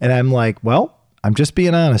 And I'm like, well, I'm just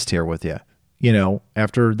being honest here with you. You know,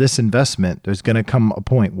 after this investment, there's going to come a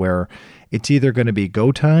point where it's either going to be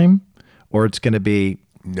go time or it's going to be,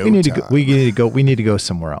 we need to go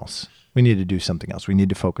somewhere else. We need to do something else. We need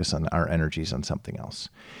to focus on our energies on something else.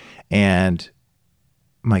 And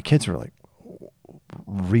my kids were like,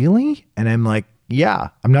 really? And I'm like, yeah,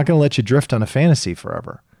 I'm not going to let you drift on a fantasy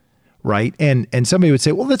forever. Right. And somebody would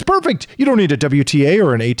say, well, that's perfect. You don't need a WTA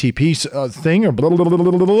or an ATP thing or blah, blah, blah,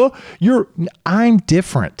 blah, blah, blah. I'm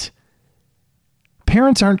different.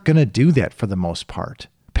 Parents aren't going to do that for the most part.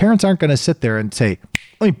 Parents aren't going to sit there and say,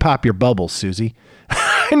 let me pop your bubble, Susie.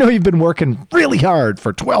 I know you've been working really hard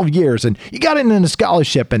for 12 years and you got in a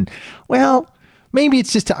scholarship and, well, maybe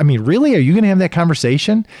it's just, I mean, really, are you going to have that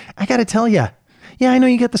conversation? I got to tell you, yeah, I know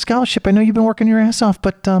you got the scholarship. I know you've been working your ass off,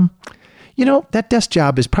 but, you know, that desk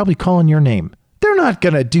job is probably calling your name. They're not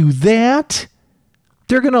going to do that.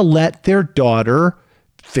 They're going to let their daughter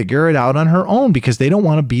figure it out on her own because they don't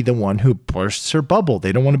want to be the one who bursts her bubble.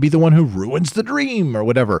 They don't want to be the one who ruins the dream or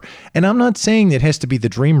whatever. And I'm not saying it has to be the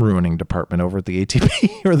dream ruining department over at the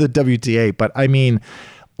ATP or the WTA, but I mean,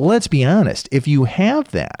 let's be honest. If you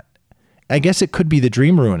have that, I guess it could be the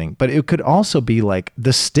dream ruining, but it could also be like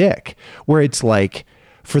the stick where it's like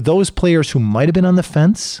for those players who might have been on the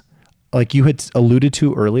fence, like you had alluded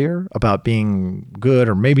to earlier about being good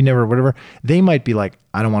or maybe never, whatever, they might be like,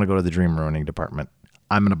 I don't want to go to the dream ruining department.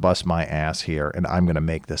 I'm going to bust my ass here and I'm going to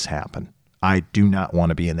make this happen. I do not want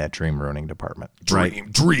to be in that dream ruining department.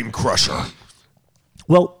 Dream crusher.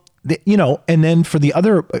 Well, you know, and then for the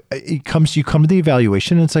other, you come to the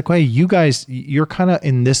evaluation and it's like, hey, you guys, you're kind of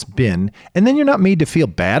in this bin, and then you're not made to feel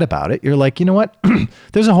bad about it. You're like, you know what?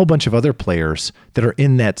 There's a whole bunch of other players that are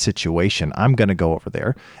in that situation. I'm going to go over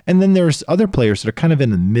there. And then there's other players that are kind of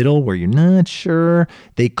in the middle where you're not sure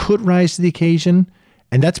they could rise to the occasion.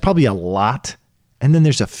 And that's probably a lot. And then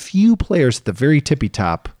there's a few players at the very tippy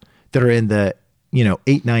top that are in the,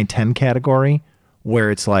 8, 9, 10 category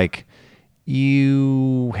where it's like,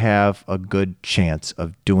 you have a good chance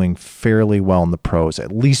of doing fairly well in the pros,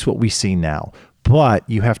 at least what we see now. But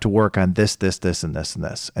you have to work on this, and this, and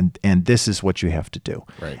this, and this is what you have to do.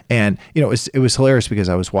 Right. And it was hilarious because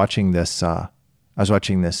I was watching this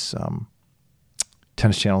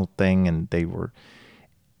Tennis Channel thing, and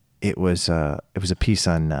it was a piece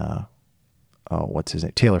on what's his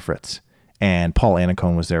name, Taylor Fritz. And Paul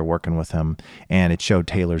Annacone was there working with him, and it showed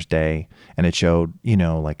Taylor's day, and it showed,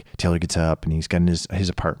 like Taylor gets up and he's got in his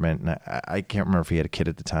apartment, and I can't remember if he had a kid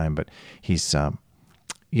at the time, but he's,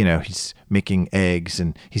 he's making eggs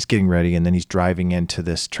and he's getting ready, and then he's driving into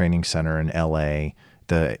this training center in LA,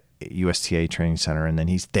 the USTA training center, and then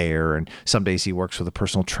he's there, and some days he works with a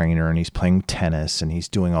personal trainer, and he's playing tennis, and he's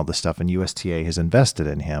doing all this stuff, and USTA has invested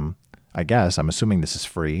in him, I guess. I'm assuming this is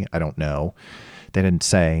free. I don't know. They didn't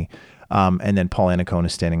say. And then Paul Annacone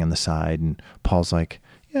is standing on the side, and Paul's like,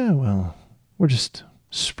 yeah, well, we're just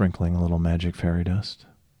sprinkling a little magic fairy dust.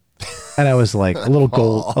 And I was like, a little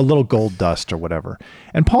gold dust or whatever.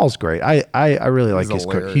 And Paul's great. I really like his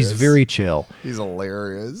cook. He's very chill. He's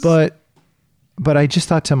hilarious. But I just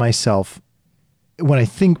thought to myself, when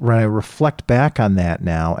I reflect back on that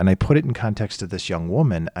now, and I put it in context of this young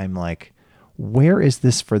woman, I'm like, where is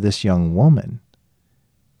this for this young woman?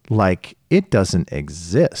 Like, it doesn't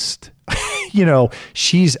exist.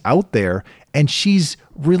 She's out there and she's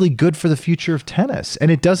really good for the future of tennis.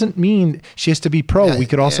 And it doesn't mean she has to be pro. We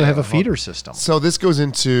could also have a feeder system. So this goes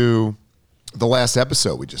into the last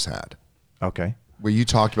episode we just had. Okay. Where you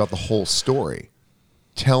talked about the whole story.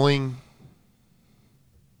 Telling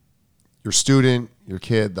your student, your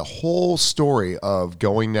kid the whole story of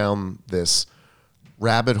going down this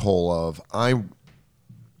rabbit hole of I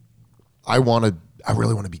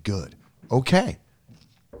really want to be good. Okay.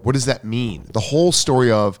 What does that mean? The whole story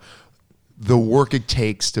of the work it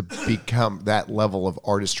takes to become that level of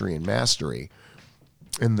artistry and mastery.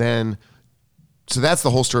 And then, so that's the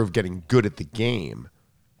whole story of getting good at the game.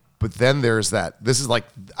 But then there's that, this is like,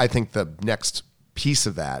 I think the next piece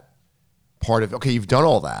of that part of, okay, you've done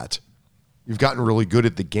all that. You've gotten really good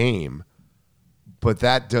at the game, but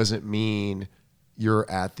that doesn't mean you're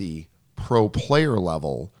at the pro player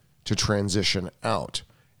level to transition out.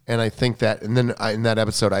 And I think that, and then in that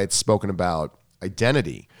episode, I had spoken about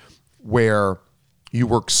identity, where you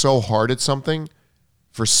work so hard at something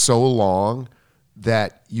for so long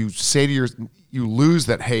that you say to you lose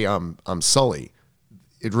that, hey, I'm Sully.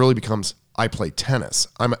 It really becomes, I play tennis.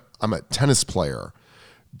 I'm a tennis player,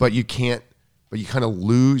 but you kind of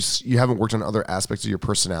lose, you haven't worked on other aspects of your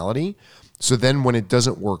personality. So then when it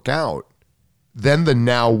doesn't work out, then the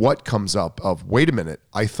now what comes up of, wait a minute,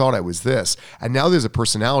 I thought I was this. And now there's a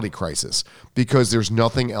personality crisis because there's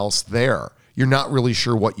nothing else there. You're not really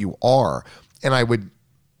sure what you are. And I would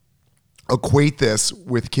equate this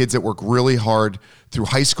with kids that work really hard through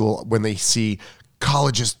high school when they see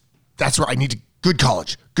colleges. That's where I need to, good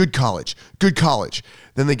college.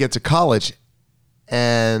 Then they get to college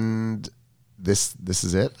and this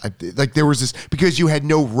is it. Like there was this, because you had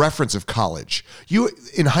no reference of college. You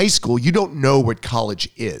in high school, you don't know what college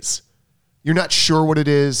is. You're not sure what it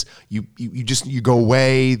is. You go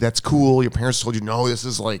away. That's cool. Your parents told you, no, this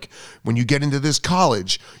is like when you get into this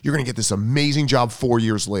college, you're going to get this amazing job 4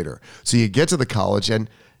 years later. So you get to the college and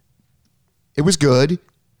it was good.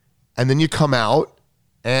 And then you come out,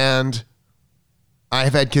 and I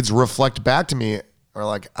have had kids reflect back to me, are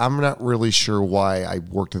like, I'm not really sure why I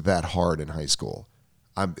worked that hard in high school.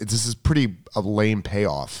 This is pretty a lame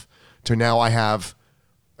payoff to now I have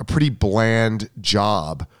a pretty bland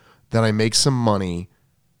job that I make some money,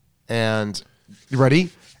 and you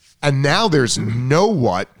ready? And now there's no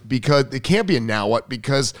what, because it can't be a now what,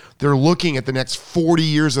 because they're looking at the next 40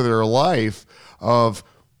 years of their life of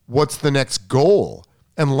what's the next goal,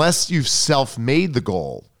 unless you've self-made the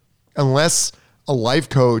goal, unless a life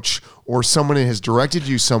coach or someone has directed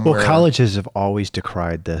you somewhere. Well, colleges have always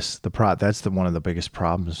decried this. That's one of the biggest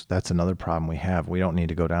problems. That's another problem we have. We don't need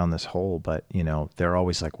to go down this hole, but they're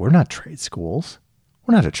always like, we're not trade schools.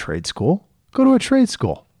 We're not a trade school. Go to a trade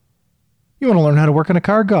school. You want to learn how to work on a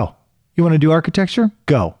car? Go. You want to do architecture?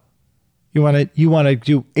 Go. You want to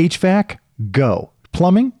do HVAC? Go.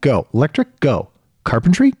 Plumbing? Go. Electric? Go.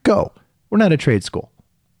 Carpentry? Go. We're not a trade school.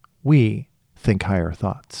 We think higher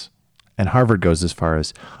thoughts. And Harvard goes as far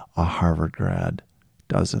as, a Harvard grad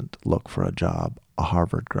doesn't look for a job. A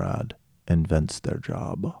Harvard grad invents their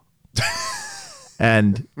job.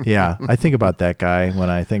 And yeah, I think about that guy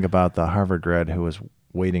when I think about the Harvard grad who was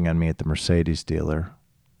waiting on me at the Mercedes dealer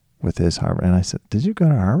with his Harvard. And I said, did you go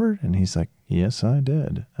to Harvard? And he's like, yes, I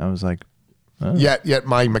did. I was like, oh. Yet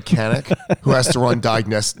my mechanic who has to run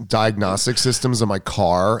diagnostic systems on my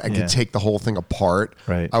car and can take the whole thing apart,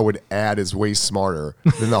 right, I would add is way smarter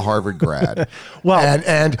than the Harvard grad.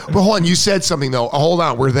 Well, but hold on, you said something though. Hold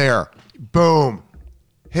on, we're there. Boom.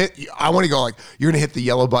 I want to go like, you're going to hit the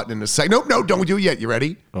yellow button in a second. Nope, no, don't do it yet. You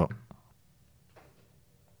ready? Oh.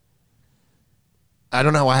 I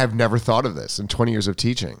don't know. I have never thought of this in 20 years of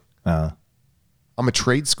teaching. I'm a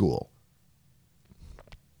trade school.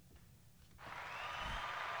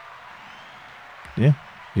 Yeah,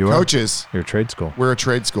 you are. Coaches. You're a trade school. We're a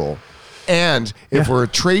trade school. And if we're a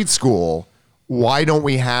trade school, why don't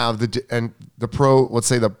we have the pro, let's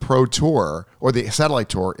say the pro tour or the satellite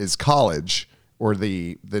tour is college, or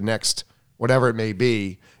the next, whatever it may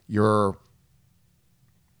be, your,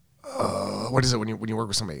 what is it when you work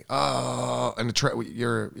with somebody?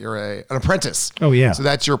 You're an apprentice. Oh, yeah. So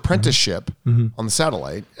that's your apprenticeship on the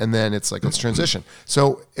satellite. And then it's like, let's transition.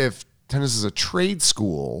 So if tennis is a trade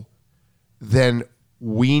school, then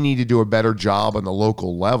we need to do a better job on the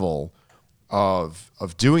local level of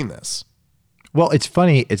doing this. Well, it's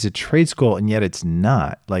funny. It's a trade school, and yet it's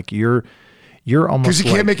not. Like you're almost, because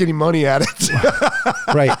you can't make any money at it.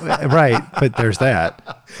 right. But there's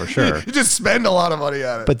that for sure. You just spend a lot of money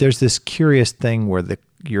at it. But there's this curious thing where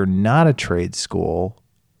you're not a trade school.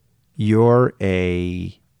 You're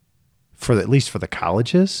at least for the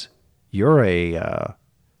colleges, you're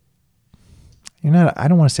not. I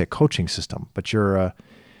don't want to say a coaching system, but you're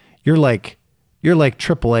like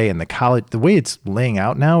AAA in the college. The way it's laying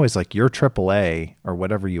out now is like you're AAA or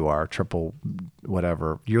whatever you are, triple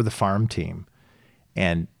whatever. You're the farm team,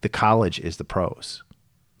 and the college is the pros.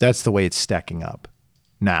 That's the way it's stacking up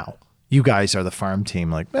now. You guys are the farm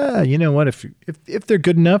team. Like, you know what? If they're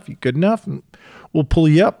good enough, you're good enough. We'll pull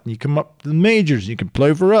you up. You come up to the majors. You can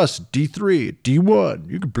play for us. D3,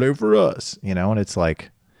 D1. You can play for us. You know, and it's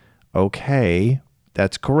like, okay,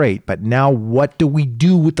 that's great. But now what do we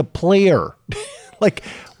do with the player? Like,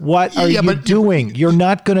 what are you doing? You're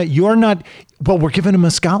not, well, we're giving him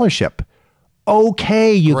a scholarship.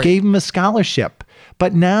 Okay, you gave him a scholarship.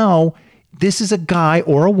 But now this is a guy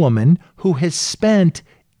or a woman who has spent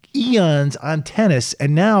eons on tennis.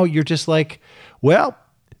 And now you're just like, well,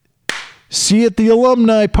 see you at the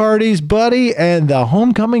alumni parties, buddy, and the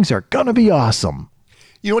homecomings are going to be awesome.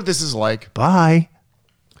 You know what this is like? Bye.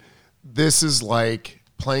 This is like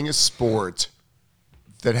playing a sport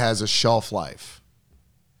that has a shelf life.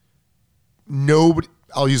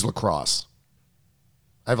 I'll use lacrosse.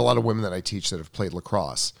 I have a lot of women that I teach that have played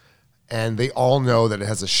lacrosse, and they all know that it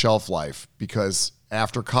has a shelf life because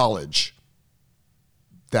after college,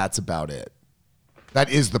 that's about it. That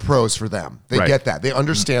is the pros for them. They get that. They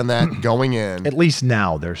understand that going in. At least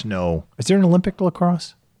now there's no... Is there an Olympic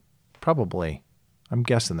lacrosse? Probably. I'm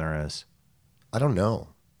guessing there is. I don't know.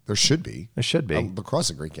 There should be. There should be. Lacrosse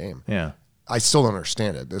is a great game. Yeah. I still don't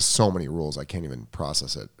understand it. There's so many rules. I can't even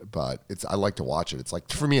process it. But I like to watch it. It's like,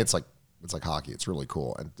 for me, it's like hockey. It's really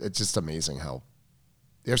cool. And it's just amazing how...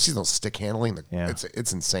 You ever see those stick handling?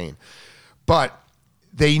 It's insane. But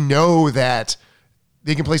they know that...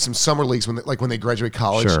 They can play some summer leagues when they graduate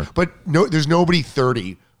college. Sure. But there's nobody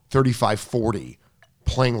 30, 35, 40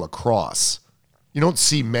 playing lacrosse. You don't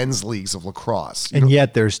see men's leagues of lacrosse. And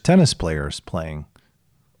yet there's tennis players playing.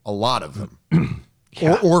 A lot of them.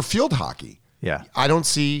 or field hockey. Yeah. I don't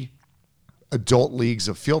see adult leagues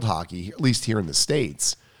of field hockey, at least here in the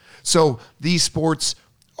States. So these sports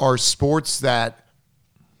are sports that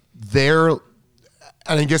and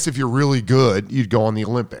I guess if you're really good, you'd go on the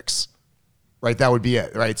Olympics. Right, that would be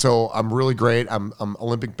it, right? So I'm really great. I'm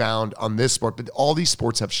Olympic bound on this sport, but all these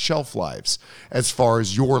sports have shelf lives as far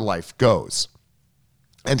as your life goes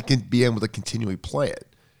and can be able to continually play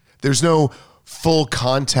it. There's no full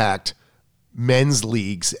contact men's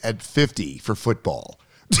leagues at 50 for football.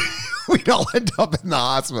 We'd all end up in the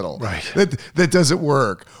hospital. Right. That doesn't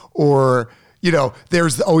work. Or...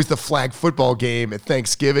 there's always the flag football game at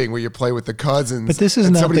Thanksgiving where you play with the cousins. But this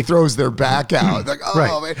is not somebody throws their back out. Like, oh,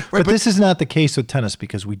 right. Man. But this is not the case with tennis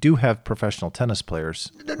because we do have professional tennis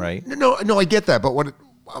players, right? No, I get that. But what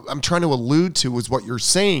I'm trying to allude to is what you're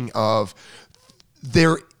saying of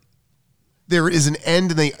there is an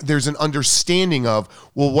end and there's an understanding of,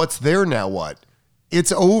 well, what's there now? What?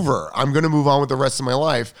 It's over. I'm going to move on with the rest of my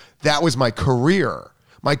life. That was my career.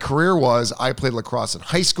 My career was I played lacrosse in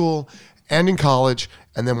high school and in college,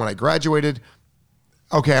 and then when I graduated,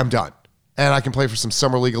 okay, I'm done. And I can play for some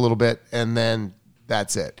summer league a little bit, and then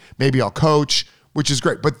that's it. Maybe I'll coach, which is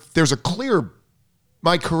great. But there's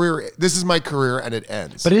my career, this is my career, and it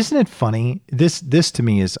ends. But isn't it funny? This to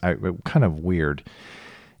me is kind of weird.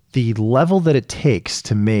 The level that it takes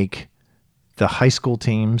to make the high school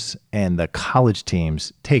teams and the college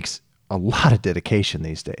teams takes a lot of dedication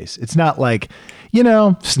these days. It's not like,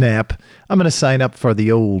 snap, I'm going to sign up for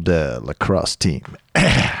the old lacrosse team.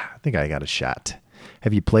 I think I got a shot.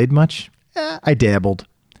 Have you played much? I dabbled.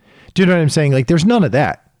 Do you know what I'm saying? Like, there's none of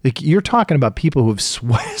that. Like, you're talking about people who've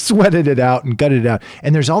sweated it out and gutted it out.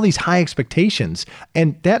 And there's all these high expectations.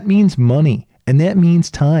 And that means money. And that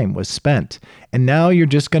means time was spent. And now you're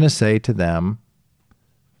just going to say to them,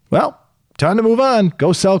 well, time to move on.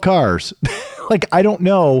 Go sell cars. Like, I don't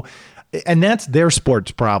know. And that's their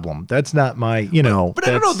sports problem. That's not my, But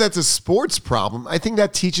I don't know if that's a sports problem. I think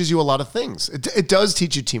that teaches you a lot of things. It does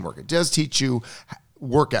teach you teamwork. It does teach you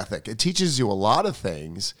work ethic. It teaches you a lot of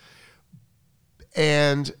things.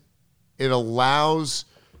 And it allows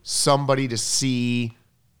somebody to see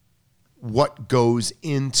what goes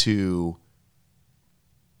into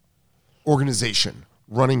organization,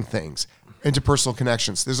 running things, interpersonal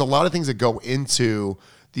connections. There's a lot of things that go into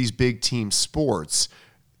these big team sports.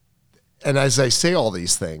 And as I say all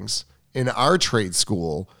these things, in our trade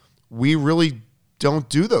school, we really don't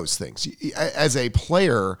do those things. As a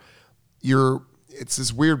player, it's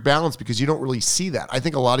this weird balance because you don't really see that. I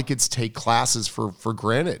think a lot of kids take classes for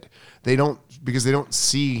granted. Because they don't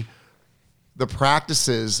see the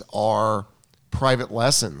practices are private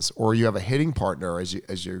lessons, or you have a hitting partner as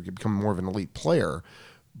you become more of an elite player,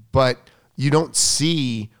 but you don't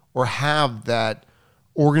see or have that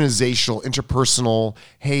organizational, interpersonal,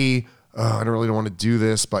 hey, I don't want to do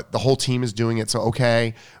this, but the whole team is doing it, so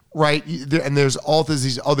okay, right? And there's all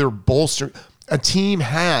these other bolster. A team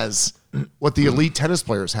has what the elite tennis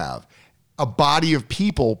players have, a body of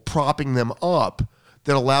people propping them up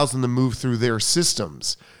that allows them to move through their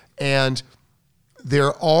systems. And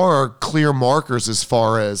there are clear markers as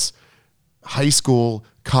far as high school,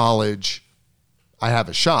 college, I have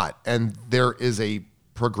a shot. And there is a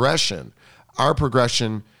progression. Our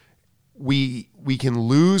progression, we can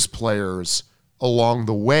lose players along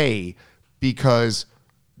the way because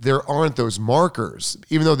there aren't those markers.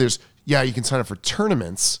 Even though you can sign up for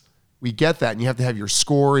tournaments. We get that, and you have to have your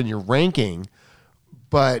score and your ranking.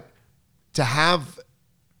 But to have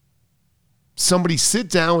somebody sit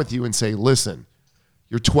down with you and say, listen,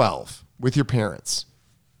 you're 12 with your parents.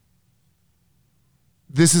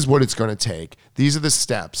 This is what it's going to take. These are the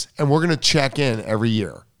steps. And we're going to check in every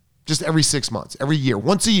year, just every 6 months, every year,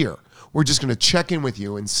 once a year. We're just going to check in with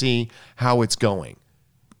you and see how it's going.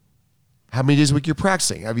 How many days a week you're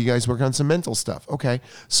practicing? Have you guys worked on some mental stuff? Okay.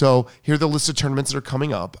 So here are the list of tournaments that are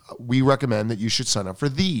coming up. We recommend that you should sign up for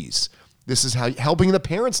these. This is how helping the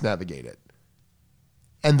parents navigate it.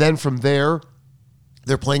 And then from there,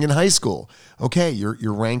 they're playing in high school. Okay,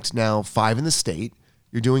 you're ranked now 5 in the state.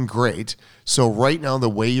 You're doing great. So right now, the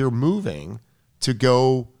way you're moving to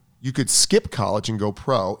go, you could skip college and go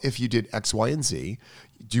pro if you did X, Y, and Z.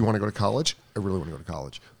 Do you want to go to college? I really want to go to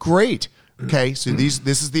college. Great. Okay, so this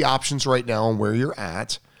is the options right now on where you're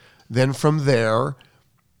at. Then from there,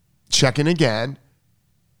 check in again.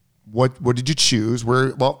 What did you choose?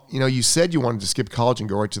 You said you wanted to skip college and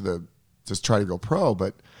go right to just try to go pro,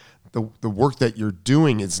 but the work that you're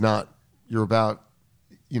doing is not, you're about,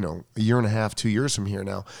 a year and a half, 2 years from here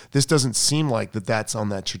now. This doesn't seem like that's on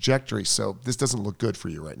that trajectory. So this doesn't look good for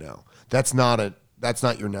you right now. That's not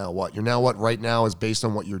your now what. Your now what right now is based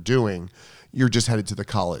on what you're doing. You're just headed to the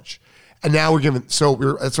college. And now that's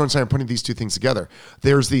what I'm saying. I'm putting these two things together.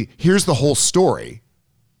 Here's the whole story.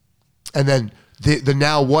 And then the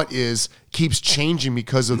now what keeps changing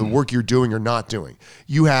because of the work you're doing or not doing.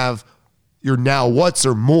 You have your now what's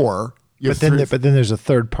or more. But then there's a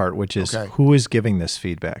third part, which is who is giving this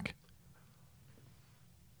feedback?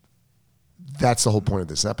 That's the whole point of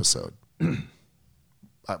this episode.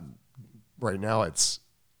 Right now,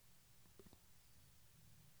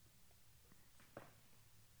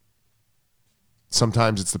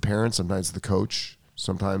 sometimes it's the parent, sometimes it's the coach,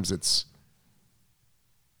 sometimes it's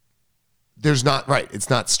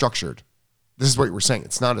not structured. This is what you were saying.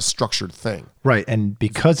 It's not a structured thing. Right. And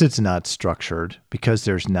because it's not structured, because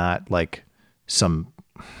there's not like some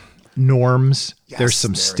norms, there's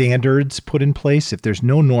some standards put in place. If there's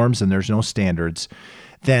no norms and there's no standards,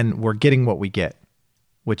 then we're getting what we get,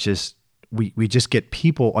 which is we just get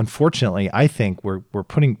people. Unfortunately, I think we're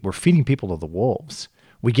feeding people to the wolves.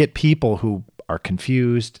 We get people who are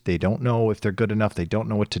confused. They don't know if they're good enough. They don't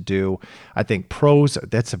know what to do. I think pros,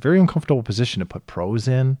 that's a very uncomfortable position to put pros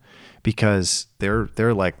in because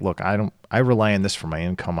they're like, look, I rely on this for my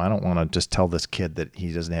income. I don't want to just tell this kid that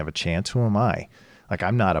he doesn't have a chance. Who am I? Like,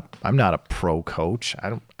 I'm not a pro coach.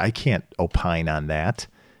 I can't opine on that.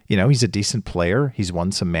 He's a decent player. He's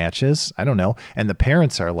won some matches. I don't know. And the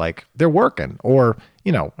parents are like, they're working or,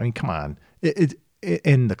 come on.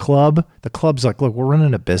 In the club's like, look, we're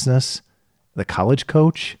running a business. The college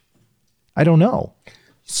coach, I don't know.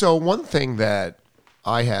 So one thing that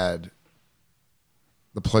I had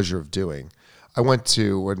the pleasure of doing, I went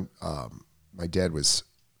to when my dad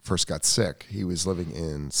first got sick. He was living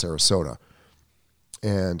in Sarasota,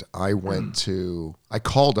 and I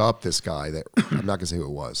called up this guy that I'm not gonna say who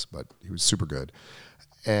it was, but he was super good,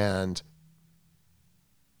 and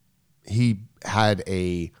he had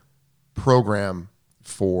a program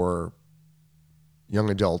for young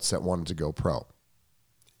adults that wanted to go pro.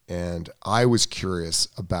 And I was curious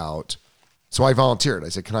so I volunteered. I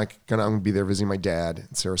said, I'm going to be there visiting my dad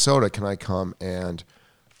in Sarasota. Can I come and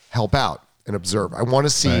help out and observe? I want to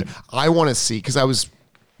see, because I was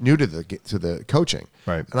new to the coaching.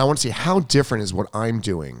 Right. And I want to see how different is what I'm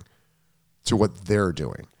doing to what they're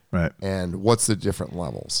doing. Right. And what's the different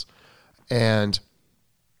levels. And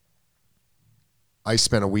I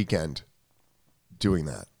spent a weekend doing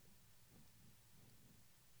that.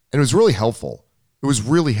 And it was really helpful. It was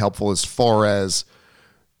really helpful as far as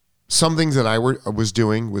some things that I was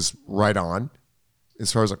doing was right on.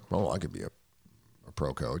 As far as like, I could be a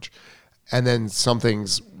pro coach. And then some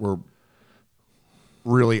things were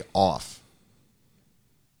really off.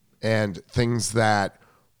 And things that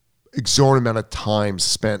exorbitant amount of time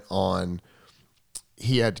spent on,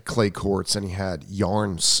 he had clay courts and he had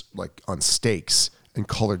yarns like on stakes and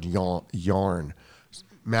colored yarn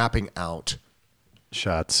mapping out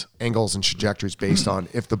shots, angles, and trajectories based on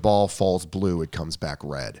if the ball falls blue, it comes back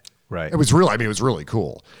red. Right. It was really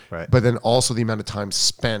cool. Right. But then also the amount of time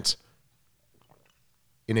spent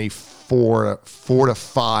in a 4 to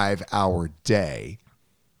 5 hour day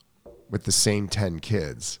with the same 10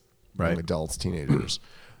 kids. Right. young adults, teenagers,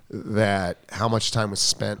 that how much time was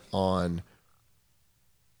spent on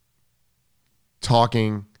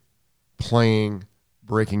talking, playing,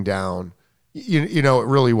 breaking down. You know, it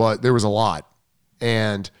really was. There was a lot,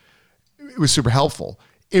 and it was super helpful.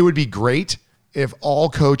 It would be great if all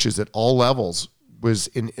coaches at all levels was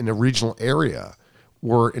in a regional area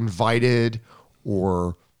were invited,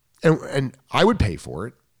 and I would pay for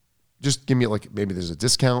it. Just give me like, maybe there's a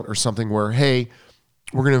discount or something where, hey,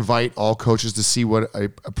 we're going to invite all coaches to see what a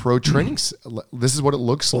pro training, this is what it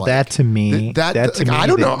looks like. That to me, I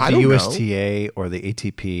don't know. The USTA or the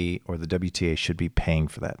ATP or the WTA should be paying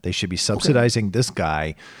for that. They should be subsidizing this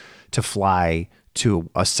guy to fly to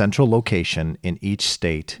a central location in each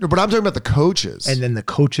state. No, but I'm talking about the coaches. And then the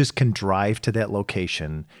coaches can drive to that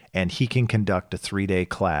location and he can conduct a 3-day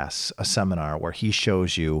class, a seminar where he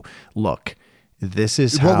shows you, look, this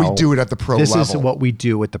is what how we do it at the pro level. This is what we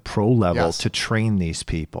do at the pro level Yes. to train these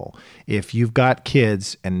people. If you've got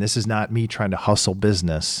kids, and this is not me trying to hustle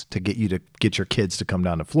business to get your kids to come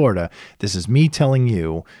down to Florida. This is me telling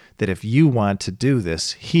you that if you want to do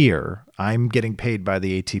this here, I'm getting paid by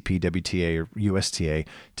the ATP, WTA, or USTA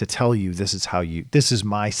to tell you this is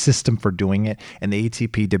my system for doing it. And the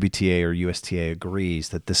ATP, WTA, or USTA agrees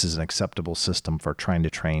that this is an acceptable system for trying to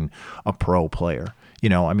train a pro player. You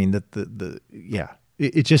know, I mean,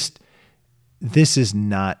 it just, this does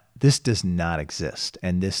not exist,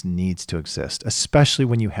 and this needs to exist, especially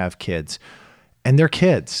when you have kids, and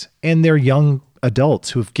they're young adults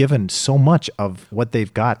who have given so much of what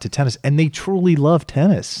they've got to tennis, and they truly love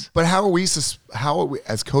tennis. But how are we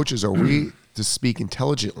as coaches, are we to speak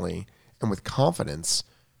intelligently and with confidence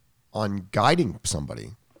on guiding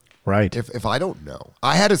somebody? Right. If I don't know,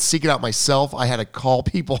 I had to seek it out myself. I had to call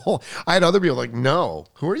people. I had other people like, no,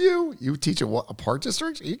 who are you? You teach a park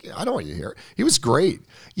district? I don't want you here. He was great.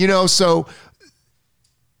 You know, so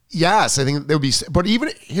yes, I think there would be, but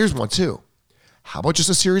even here's one too. How about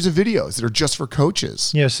just a series of videos that are just for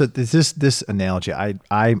coaches? Yeah. So this analogy,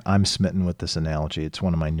 I'm smitten with this analogy. It's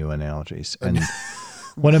one of my new analogies. And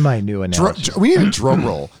one of my new analogies. We need a drum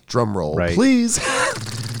roll, Right. please.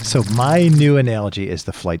 So my new analogy is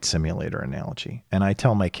the flight simulator analogy. And I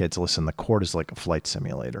tell my kids, listen, the court is like a flight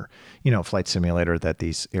simulator. You know, a flight simulator that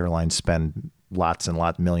these airlines spend lots and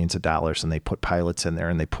lots, millions of dollars, and they put pilots in there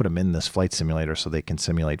and they put them in this flight simulator so they can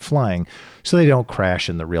simulate flying so they don't crash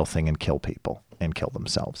in the real thing and kill people and kill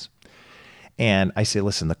themselves. And I say,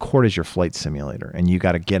 listen, the court is your flight simulator, and you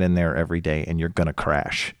got to get in there every day, and you're going to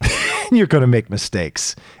crash. You're going to make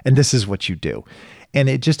mistakes. And this is what you do. And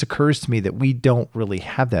it just occurs to me that we don't really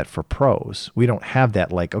have that for pros. We don't have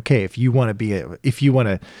that, like, okay, if you want to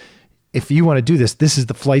do this, this is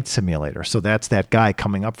the flight simulator. So that's that guy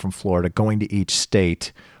coming up from Florida, going to each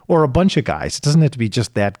state, or a bunch of guys. It doesn't have to be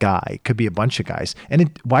just that guy. It could be a bunch of guys.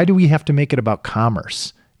 And why do we have to make it about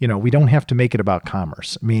commerce? You know, we don't have to make it about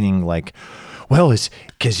commerce, meaning like, well, is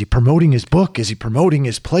he promoting his book? Is he promoting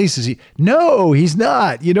his place? No, he's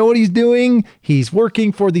not. You know what he's doing? He's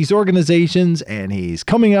working for these organizations, and he's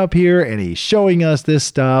coming up here and he's showing us this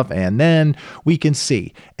stuff, and then we can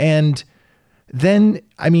see. And then,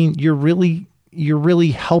 I mean, you're really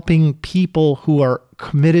helping people who are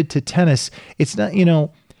committed to tennis. It's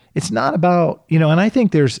not about, and I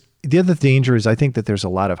think the other danger is I think that there's a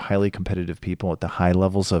lot of highly competitive people at the high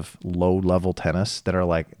levels of low level tennis that are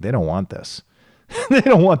like, they don't want this. They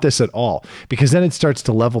don't want this at all, because then it starts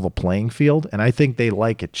to level the playing field. And I think they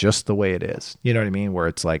like it just the way it is. You know what I mean? Where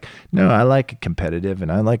it's like, no, I like it competitive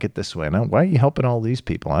and I like it this way. And why are you helping all these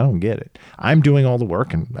people? I don't get it. I'm doing all the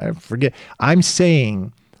work and I forget. I'm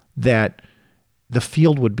saying that the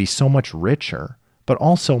field would be so much richer, but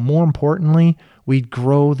also more importantly, we'd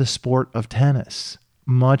grow the sport of tennis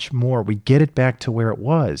much more. We get it back to where it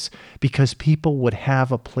was, because people would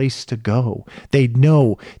have a place to go. They'd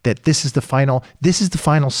know that this is the final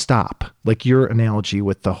stop. Like your analogy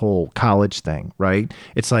with the whole college thing, right?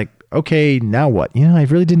 It's like, okay, now what? I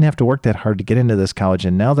really didn't have to work that hard to get into this college.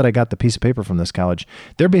 And now that I got the piece of paper from this college,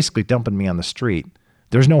 they're basically dumping me on the street.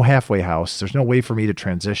 There's no halfway house. There's no way for me to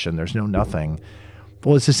transition. There's no nothing.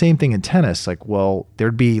 Well, it's the same thing in tennis. Like, well,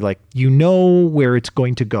 there'd be like, where it's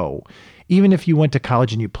going to go. Even if you went to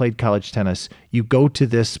college and you played college tennis, you go to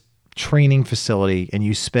this training facility and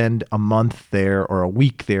you spend a month there or a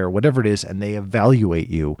week there, whatever it is, and they evaluate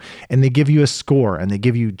you and they give you a score and they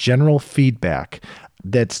give you general feedback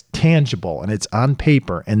that's tangible and it's on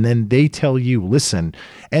paper. And then they tell you, listen,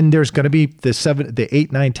 and there's going to be the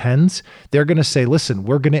 8, 9, 10s. They're going to say, listen,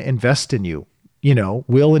 we're going to invest in you.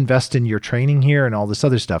 We'll invest in your training here and all this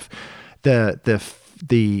other stuff.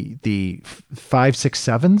 The 5, 6,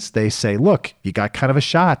 7s, they say, look, you got kind of a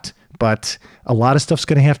shot, but a lot of stuff's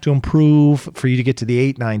going to have to improve for you to get to the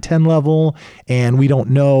 8, 9, 10 level. And we don't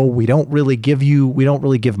know, we don't really give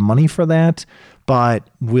money for that, but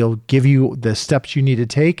we'll give you the steps you need to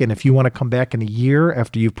take. And if you want to come back in a year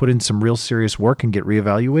after you've put in some real serious work and get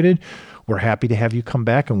reevaluated, we're happy to have you come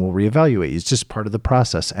back and we'll reevaluate. It's just part of the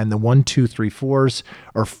process. And the 1, 2, 3, 4s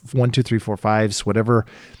or 1, 2, 3, 4, 5s, whatever,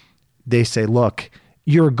 they say, look,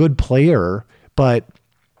 you're a good player, but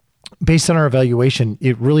based on our evaluation,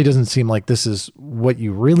 it really doesn't seem like this is what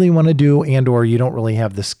you really want to do, and or you don't really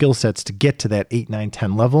have the skill sets to get to that 8, 9,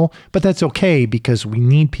 10 level. But that's okay, because we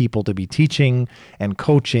need people to be teaching and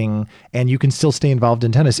coaching, and you can still stay involved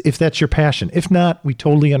in tennis if that's your passion. If not, we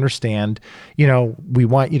totally understand. We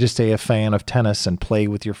want you to stay a fan of tennis and play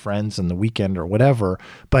with your friends on the weekend or whatever.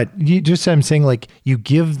 But I'm saying, like, you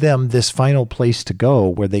give them this final place to go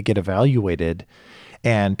where they get evaluated.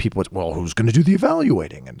 And people, well, who's going to do the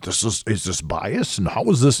evaluating? And is this bias? And how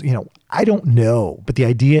is this? I don't know. But the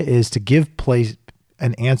idea is to give place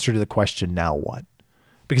an answer to the question, now what?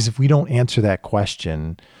 Because if we don't answer that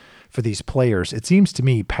question for these players, it seems to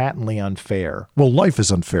me patently unfair. Well, life is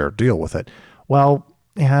unfair. Deal with it. Well,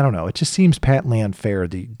 I don't know. It just seems patently unfair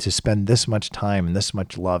to spend this much time and this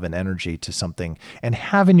much love and energy to something and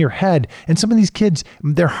have in your head. And some of these kids,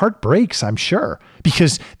 their heart breaks, I'm sure,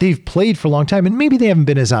 because they've played for a long time and maybe they haven't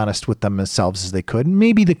been as honest with themselves as they could.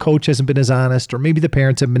 Maybe the coach hasn't been as honest, or maybe the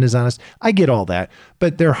parents haven't been as honest. I get all that,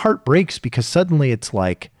 but their heart breaks because suddenly it's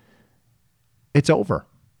like, it's over.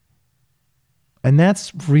 And I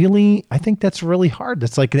think that's really hard.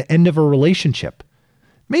 That's like the end of a relationship.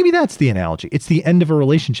 Maybe that's the analogy. It's the end of a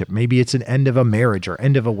relationship. Maybe it's an end of a marriage or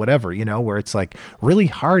end of a whatever, where it's like really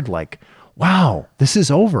hard, like, wow, this is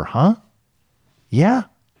over, huh? Yeah,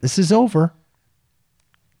 this is over.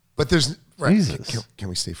 But there's, right, Jesus. Can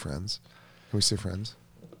we stay friends? Can we stay friends?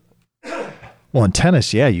 Well, in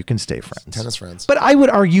tennis, yeah, you can stay friends. Tennis friends. But I would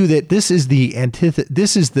argue that this is the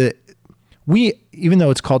even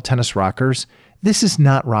though it's called Tennis Rockers, this is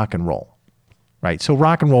not rock and roll. Right. So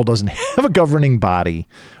rock and roll doesn't have a governing body.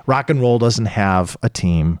 Rock and roll doesn't have a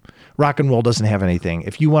team. Rock and roll doesn't have anything.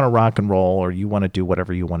 If you want to rock and roll or you want to do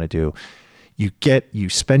whatever you want to do, you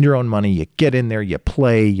spend your own money, you get in there, you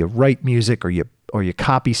play, you write music, or you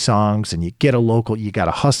copy songs, and you got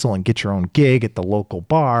to hustle and get your own gig at the local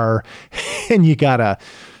bar, and you got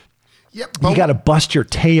to bust your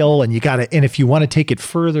tail, and and if you want to take it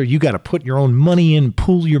further, you got to put your own money in,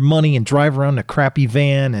 pool your money, and drive around in a crappy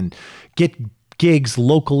van and get gigs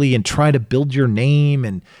locally and try to build your name.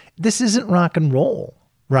 And this isn't rock and roll,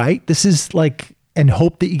 right? This is like, and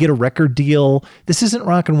hope that you get a record deal. This isn't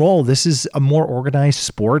rock and roll. This is a more organized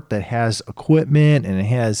sport that has equipment and it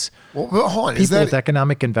has people with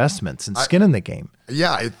economic investments and skin in the game.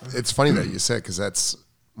 Yeah, it's funny that you said, because that's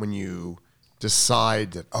when you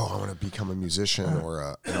decide that, I want to become a musician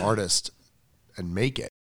or an artist and make it,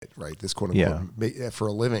 right? This quote unquote for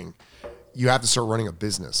a living. You have to start running a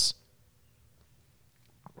business.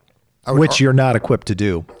 Which you're not equipped to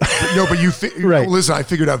do. No, but right. Listen, I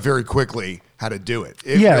figured out very quickly how to do it.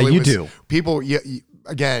 You do. People,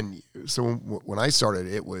 again, so when I started,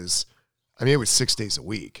 it was 6 days a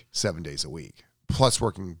week, 7 days a week, plus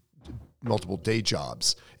working multiple day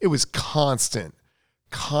jobs. It was constant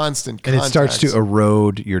and it starts to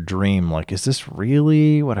erode your dream. Like, is this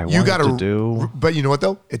really what I want to do? But you know what,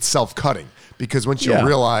 though? It's self-cutting, because once you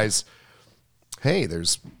realize, hey,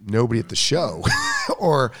 there's nobody at the show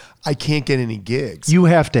or I can't get any gigs. You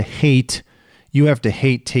have to hate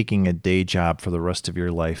taking a day job for the rest of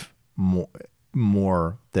your life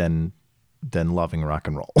more than loving rock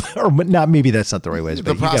and roll. Or not, maybe that's not the right way.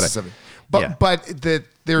 The process of it. But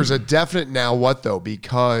there's a definite now what, though,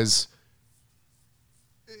 because,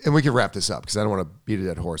 and we can wrap this up because I don't want to beat a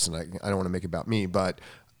dead horse and I don't want to make it about me, but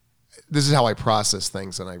this is how I process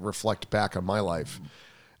things and I reflect back on my life,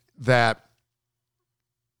 that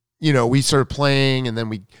we started playing, and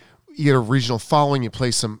then you get a regional following. You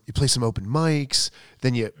play some open mics.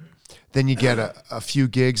 Then you get a few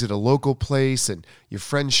gigs at a local place, and your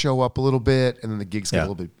friends show up a little bit, and then the gigs get a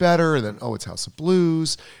little bit better. And then it's House of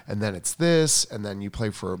Blues, and then it's this, and then you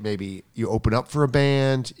play maybe you open up for a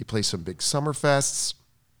band. You play some big summer fests,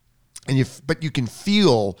 but you can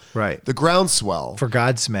feel the groundswell. For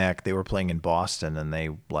Godsmack, they were playing in Boston, and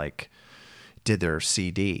they did their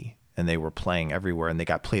CD. And they were playing everywhere, and they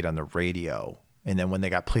got played on the radio. And then when they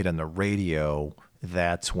got played on the radio,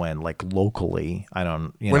 that's when, locally,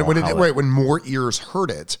 when more ears heard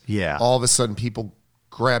it, yeah, all of a sudden people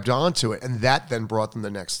grabbed onto it, and that then brought them the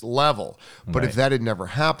next level. But if that had never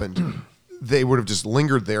happened, they would have just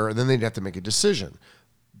lingered there, and then they'd have to make a decision: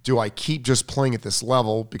 do I keep just playing at this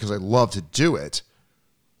level because I love to do it,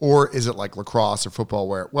 Or is it like lacrosse or football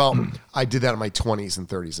where, well, I did that in my 20s and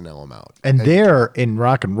 30s and now I'm out? And there in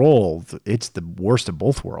rock and roll, it's the worst of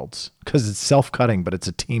both worlds because it's self-cutting, but it's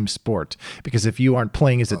a team sport. Because if you aren't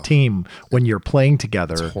playing as a team when you're playing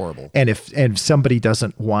together, it's horrible. And if somebody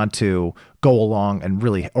doesn't want to go along and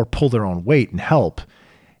really or pull their own weight and help,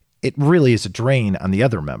 it really is a drain on the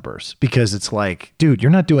other members because it's like, dude, you're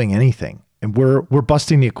not doing anything, and we're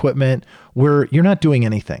busting the equipment. You're not doing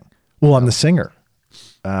anything. Well, I'm the singer.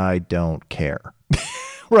 I don't care.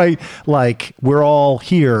 Right? Like we're all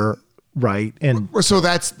here, right? And so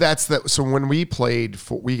that's that. So when we played,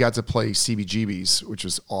 we got to play CBGBs, which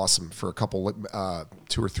was awesome for a couple,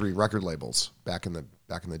 2 or 3 record labels back in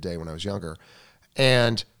the day when I was younger,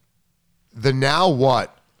 and the Now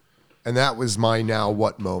What, and that was my Now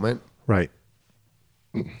What moment. right.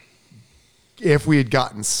 If we had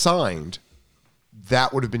gotten signed,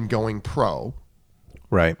 that would have been going pro,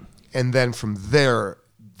 Right. and then from there.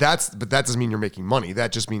 But that doesn't mean you're making money.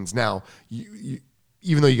 That just means now, you,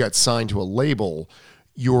 even though you got signed to a label,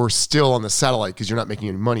 you're still on the satellite because you're not making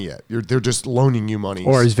any money yet. They're just loaning you money.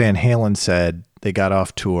 Or as Van Halen said, they got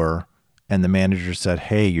off tour and the manager said,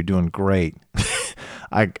 "Hey, you're doing great.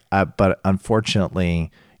 But unfortunately,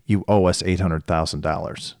 you owe us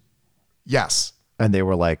 $800,000." Yes. And they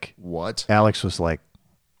were like, "What?" Alex was like,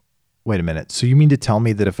 "Wait a minute. So you mean to tell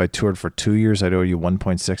me that if I toured for 2 years, I'd owe you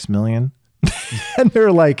 $1.6 million?" And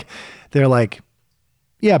they're like,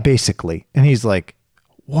 yeah, basically. And he's like,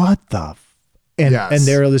 what the? And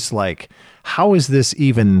they're just like, how is this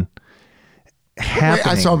even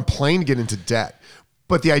happening? So I'm playing to get into debt.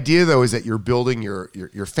 But the idea though is that you're building your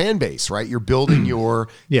fan base, right? You're building your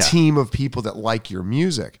team of people that like your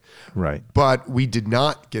music. Right. But we did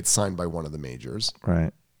not get signed by one of the majors.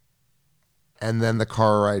 Right. And then the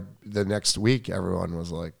car ride the next week, everyone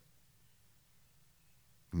was like,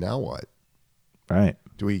 now what? Right.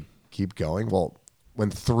 Do we keep going? Well,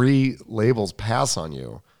 when 3 labels pass on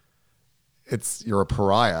you, you're a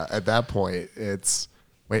pariah. At that point,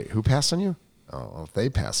 wait, who passed on you? Oh, well, if they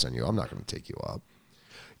passed on you, I'm not going to take you up.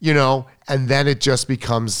 And then it just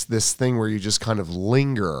becomes this thing where you just kind of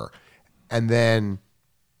linger, and then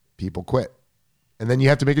people quit. And then you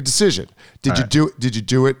have to make a decision. Did you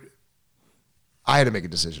do it? I had to make a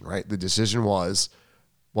decision, right? The decision was,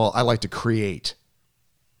 well, I like to create.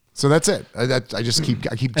 So that's it. I just keep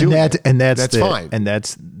doing it. And that's fine. And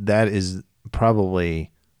that is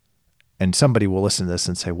probably, and somebody will listen to this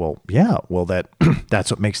and say, well,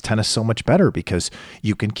 that's what makes tennis so much better because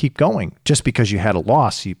you can keep going. Just because you had a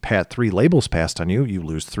loss, you had 3 labels passed on you, you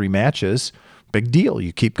lose 3 matches, big deal.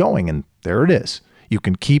 You keep going, and there it is. You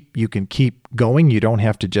can keep going. You don't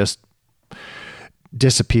have to just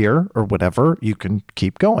disappear or whatever. You can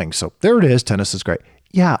keep going. So there it is. Tennis is great.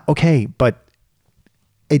 Yeah. Okay. But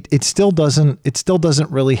it still doesn't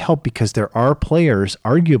really help because there are players,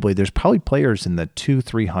 arguably there's probably players in the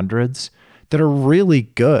 200-300s that are really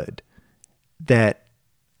good that,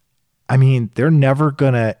 I mean, they're never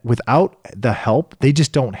gonna, without the help, they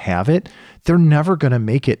just don't have it. They're never gonna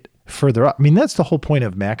make it further up. I mean, that's the whole point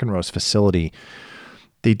of McEnroe's facility.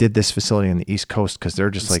 They did this facility on the East Coast because they're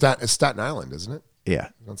just it's Staten Island, isn't it? Yeah.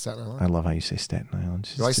 On Staten Island? I love how you say Staten Island.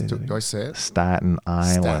 Do I say it? Staten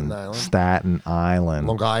Island. Staten Island.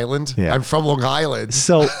 Long Island? Yeah. I'm from Long Island.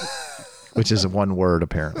 So, which is one word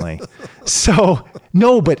apparently. So,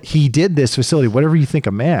 no, but he did this facility, whatever you think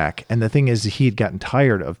of Mac. And the thing is, he had gotten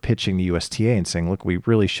tired of pitching the USTA and saying, look, we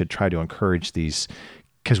really should try to encourage these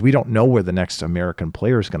because we don't know where the next American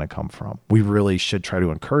player is going to come from. We really should try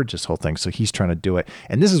to encourage this whole thing. So he's trying to do it.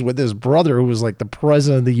 And this is with his brother, who was like the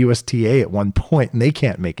president of the USTA at one point, and they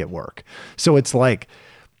can't make it work. So it's like,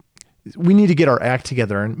 we need to get our act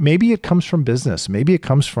together. And maybe it comes from business. Maybe it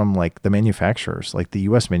comes from like the manufacturers, like the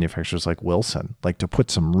US manufacturers like Wilson, like to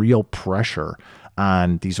put some real pressure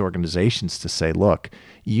on these organizations to say, look,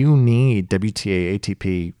 you need WTA,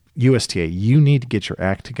 ATP, USTA, you need to get your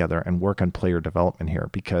act together and work on player development here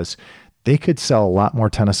because they could sell a lot more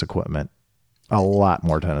tennis equipment,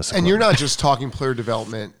 And you're not just talking player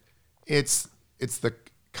development. It's the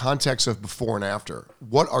context of before and after.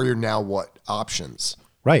 What are your now what options?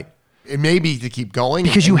 Right. It may be to keep going.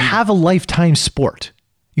 Because you have a lifetime sport.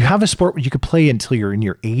 You have a sport where you could play until you're in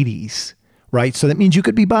your 80s. Right. So that means you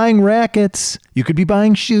could be buying rackets, you could be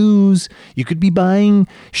buying shoes, you could be buying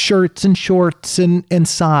shirts and shorts and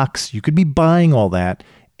socks. You could be buying all that.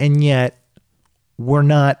 And yet we're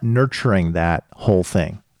not nurturing that whole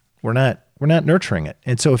thing. We're not nurturing it.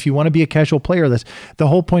 And so if you want to be a casual player, the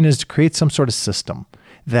whole point is to create some sort of system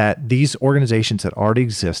that these organizations that already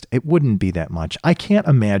exist, it wouldn't be that much. I can't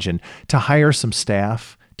imagine to hire some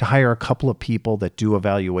staff to hire a couple of people that do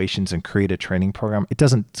evaluations and create a training program.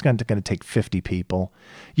 It's going to take 50 people,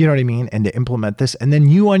 you know what I mean? And to implement this, and then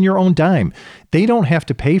you on your own dime. They don't have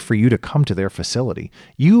to pay for you to come to their facility.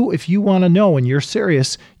 If you want to know and you're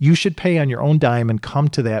serious, you should pay on your own dime and come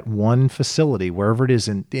to that one facility, wherever it is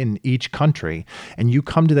in each country. And you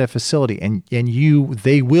come to that facility and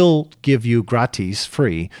they will give you gratis,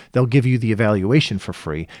 free. They'll give you the evaluation for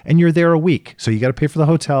free. And you're there a week. So you got to pay for the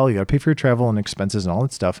hotel, you got to pay for your travel and expenses and all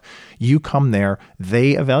that stuff. You come there,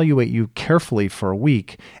 they evaluate you carefully for a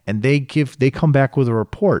week, and they come back with a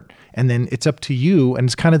report. And then it's up to you, and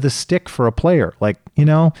it's kind of the stick for a player. Like,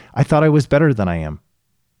 I thought I was better than I am.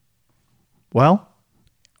 Well,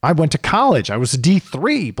 I went to college. I was a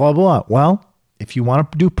D3, blah, blah. Well, if you want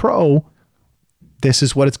to do pro, this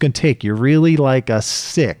is what it's going to take. You're really like a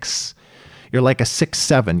 6. You're like a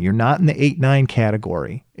 6-7. You're not in the 8-9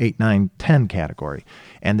 category, 8-9-10 category.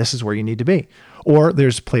 And this is where you need to be. Or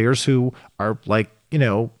there's players who are like,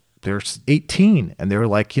 they're 18 and they're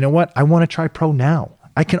like, you know what? I want to try pro now.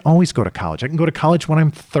 I can always go to college. I can go to college when I'm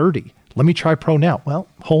 30. Let me try pro now. Well,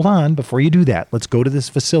 hold on. Before you do that, let's go to this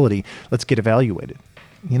facility. Let's get evaluated.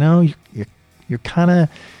 You're kind of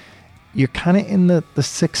in the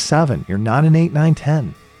 6-7. You're not an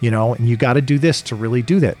 8-9-10. And you got to do this to really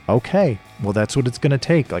do that. Okay, well, that's what it's going to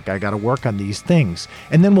take. Like, I got to work on these things.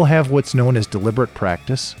 And then we'll have what's known as deliberate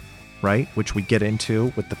practice, right? Which we get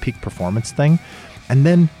into with the peak performance thing. And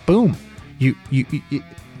then, boom, you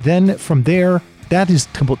then from there, that is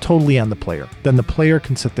totally on the player. Then the player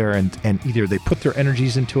can sit there and either they put their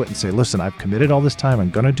energies into it and say, listen, I've committed all this time. I'm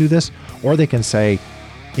going to do this. Or they can say,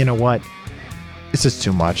 you know what? This is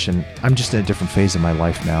too much, and I'm just in a different phase of my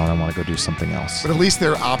life now, and I want to go do something else. But at least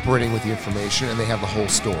they're operating with the information, and they have the whole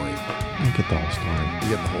story. You get the whole story.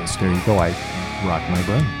 You get the whole story. There you go. I rock my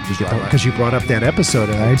brain. Because you brought up that episode,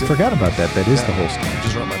 and I forgot about that. That is the whole story.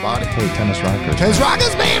 Just rock my body. Hey, Tennis Rockers. Tennis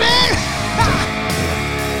Rockers, baby!